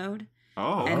episode,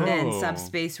 Oh, and then Oh.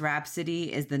 Subspace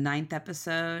Rhapsody is the 9th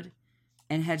episode,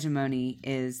 and Hegemony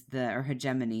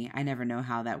Hegemony. I never know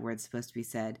how that word's supposed to be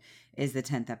said. Is the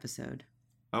 10th episode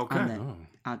okay. on the Oh.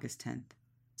 August 10th.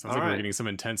 Sounds All like we're right. getting some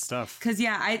intense stuff. Because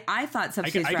yeah, I thought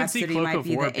Subspace I can see Rhapsody Cloak might of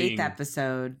be War the 8th being-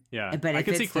 episode. Yeah, But I if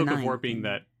can see it's the Cloak of War 9th, being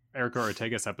then- that Erica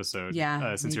Ortega's episode.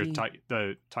 Yeah, since maybe.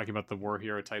 you're talking about the war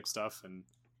hero type stuff, and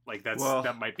like Well-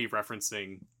 that might be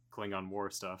referencing Klingon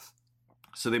War stuff.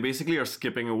 So they basically are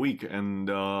skipping a week, and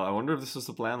I wonder if this was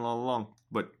the plan all along.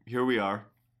 But here we are.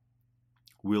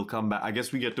 We'll come back. I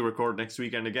guess we get to record next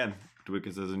weekend again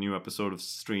because there's a new episode of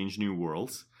Strange New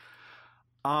Worlds.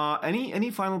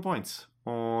 Any final points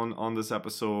on this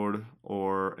episode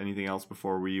or anything else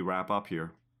before we wrap up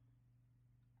here?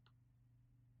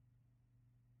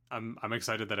 I'm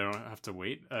excited that I don't have to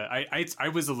wait. I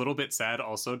was a little bit sad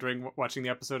also during watching the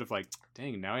episode of like,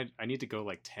 dang, now I need to go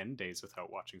like 10 days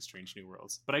without watching Strange New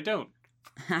Worlds, but I don't.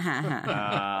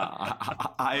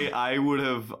 I would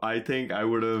have. I think I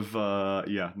would have.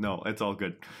 Yeah, no, it's all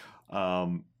good.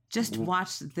 Just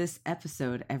watch this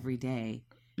episode every day,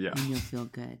 Yeah, and you'll feel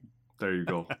good. there you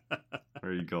go.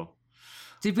 There you go.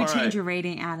 Did we All change right. your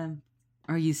rating, Adam?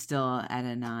 Or are you still at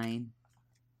a 9?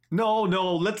 No.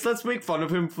 Let's make fun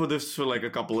of him for this for like a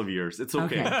couple of years. It's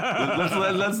okay.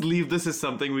 Okay. Let's leave this as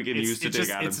something we can use to take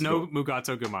Adam's it's no scope.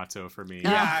 Mugato Gumato for me.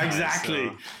 Yeah,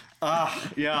 exactly. So-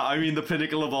 Yeah, I mean the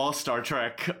pinnacle of all Star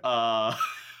Trek. I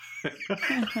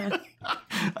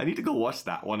need to go watch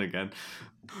that one again.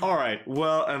 All right.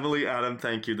 Well, Emily, Adam,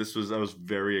 thank you. I was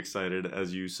very excited,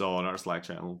 as you saw on our Slack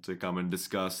channel, to come and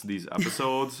discuss these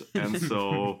episodes. And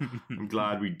so I'm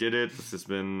glad we did it. This has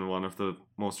been one of the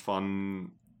most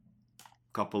fun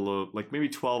couple of, like, maybe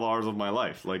 12 hours of my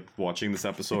life, like watching this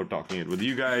episode, talking it with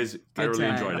you guys. I Good really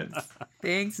time. enjoyed it.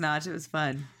 Thanks, Notch. It was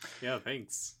fun. Yeah,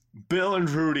 thanks. Bill and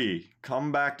Rudy,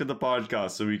 come back to the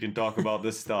podcast so we can talk about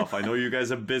this stuff. I know you guys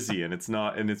are busy and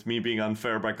it's me being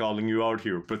unfair by calling you out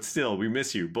here, but still, we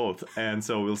miss you both. And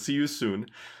so we'll see you soon.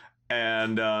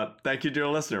 And thank you, dear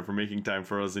listener, for making time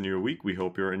for us in your week. We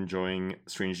hope you're enjoying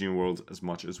Strange New Worlds as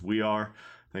much as we are.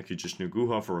 Thank you, Jishnu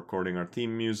Guha, for recording our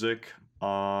theme music.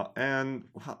 And,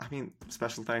 well, I mean,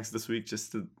 special thanks this week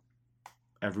just to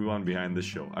everyone behind the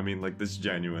show. I mean, like, this is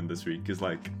genuine this week, because,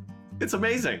 like, it's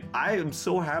amazing. I am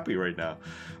so happy right now.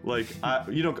 Like,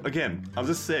 again, I'll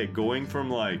just say, going from,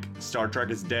 like, Star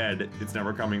Trek is dead, it's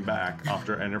never coming back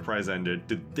after Enterprise ended,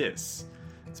 to this.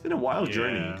 It's been a wild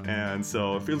journey, and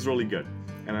so it feels really good.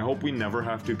 And I hope we never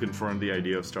have to confront the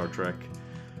idea of Star Trek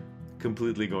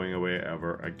completely going away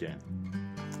ever again.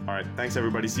 All right, thanks,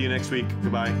 everybody. See you next week.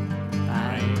 Goodbye.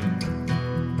 Bye.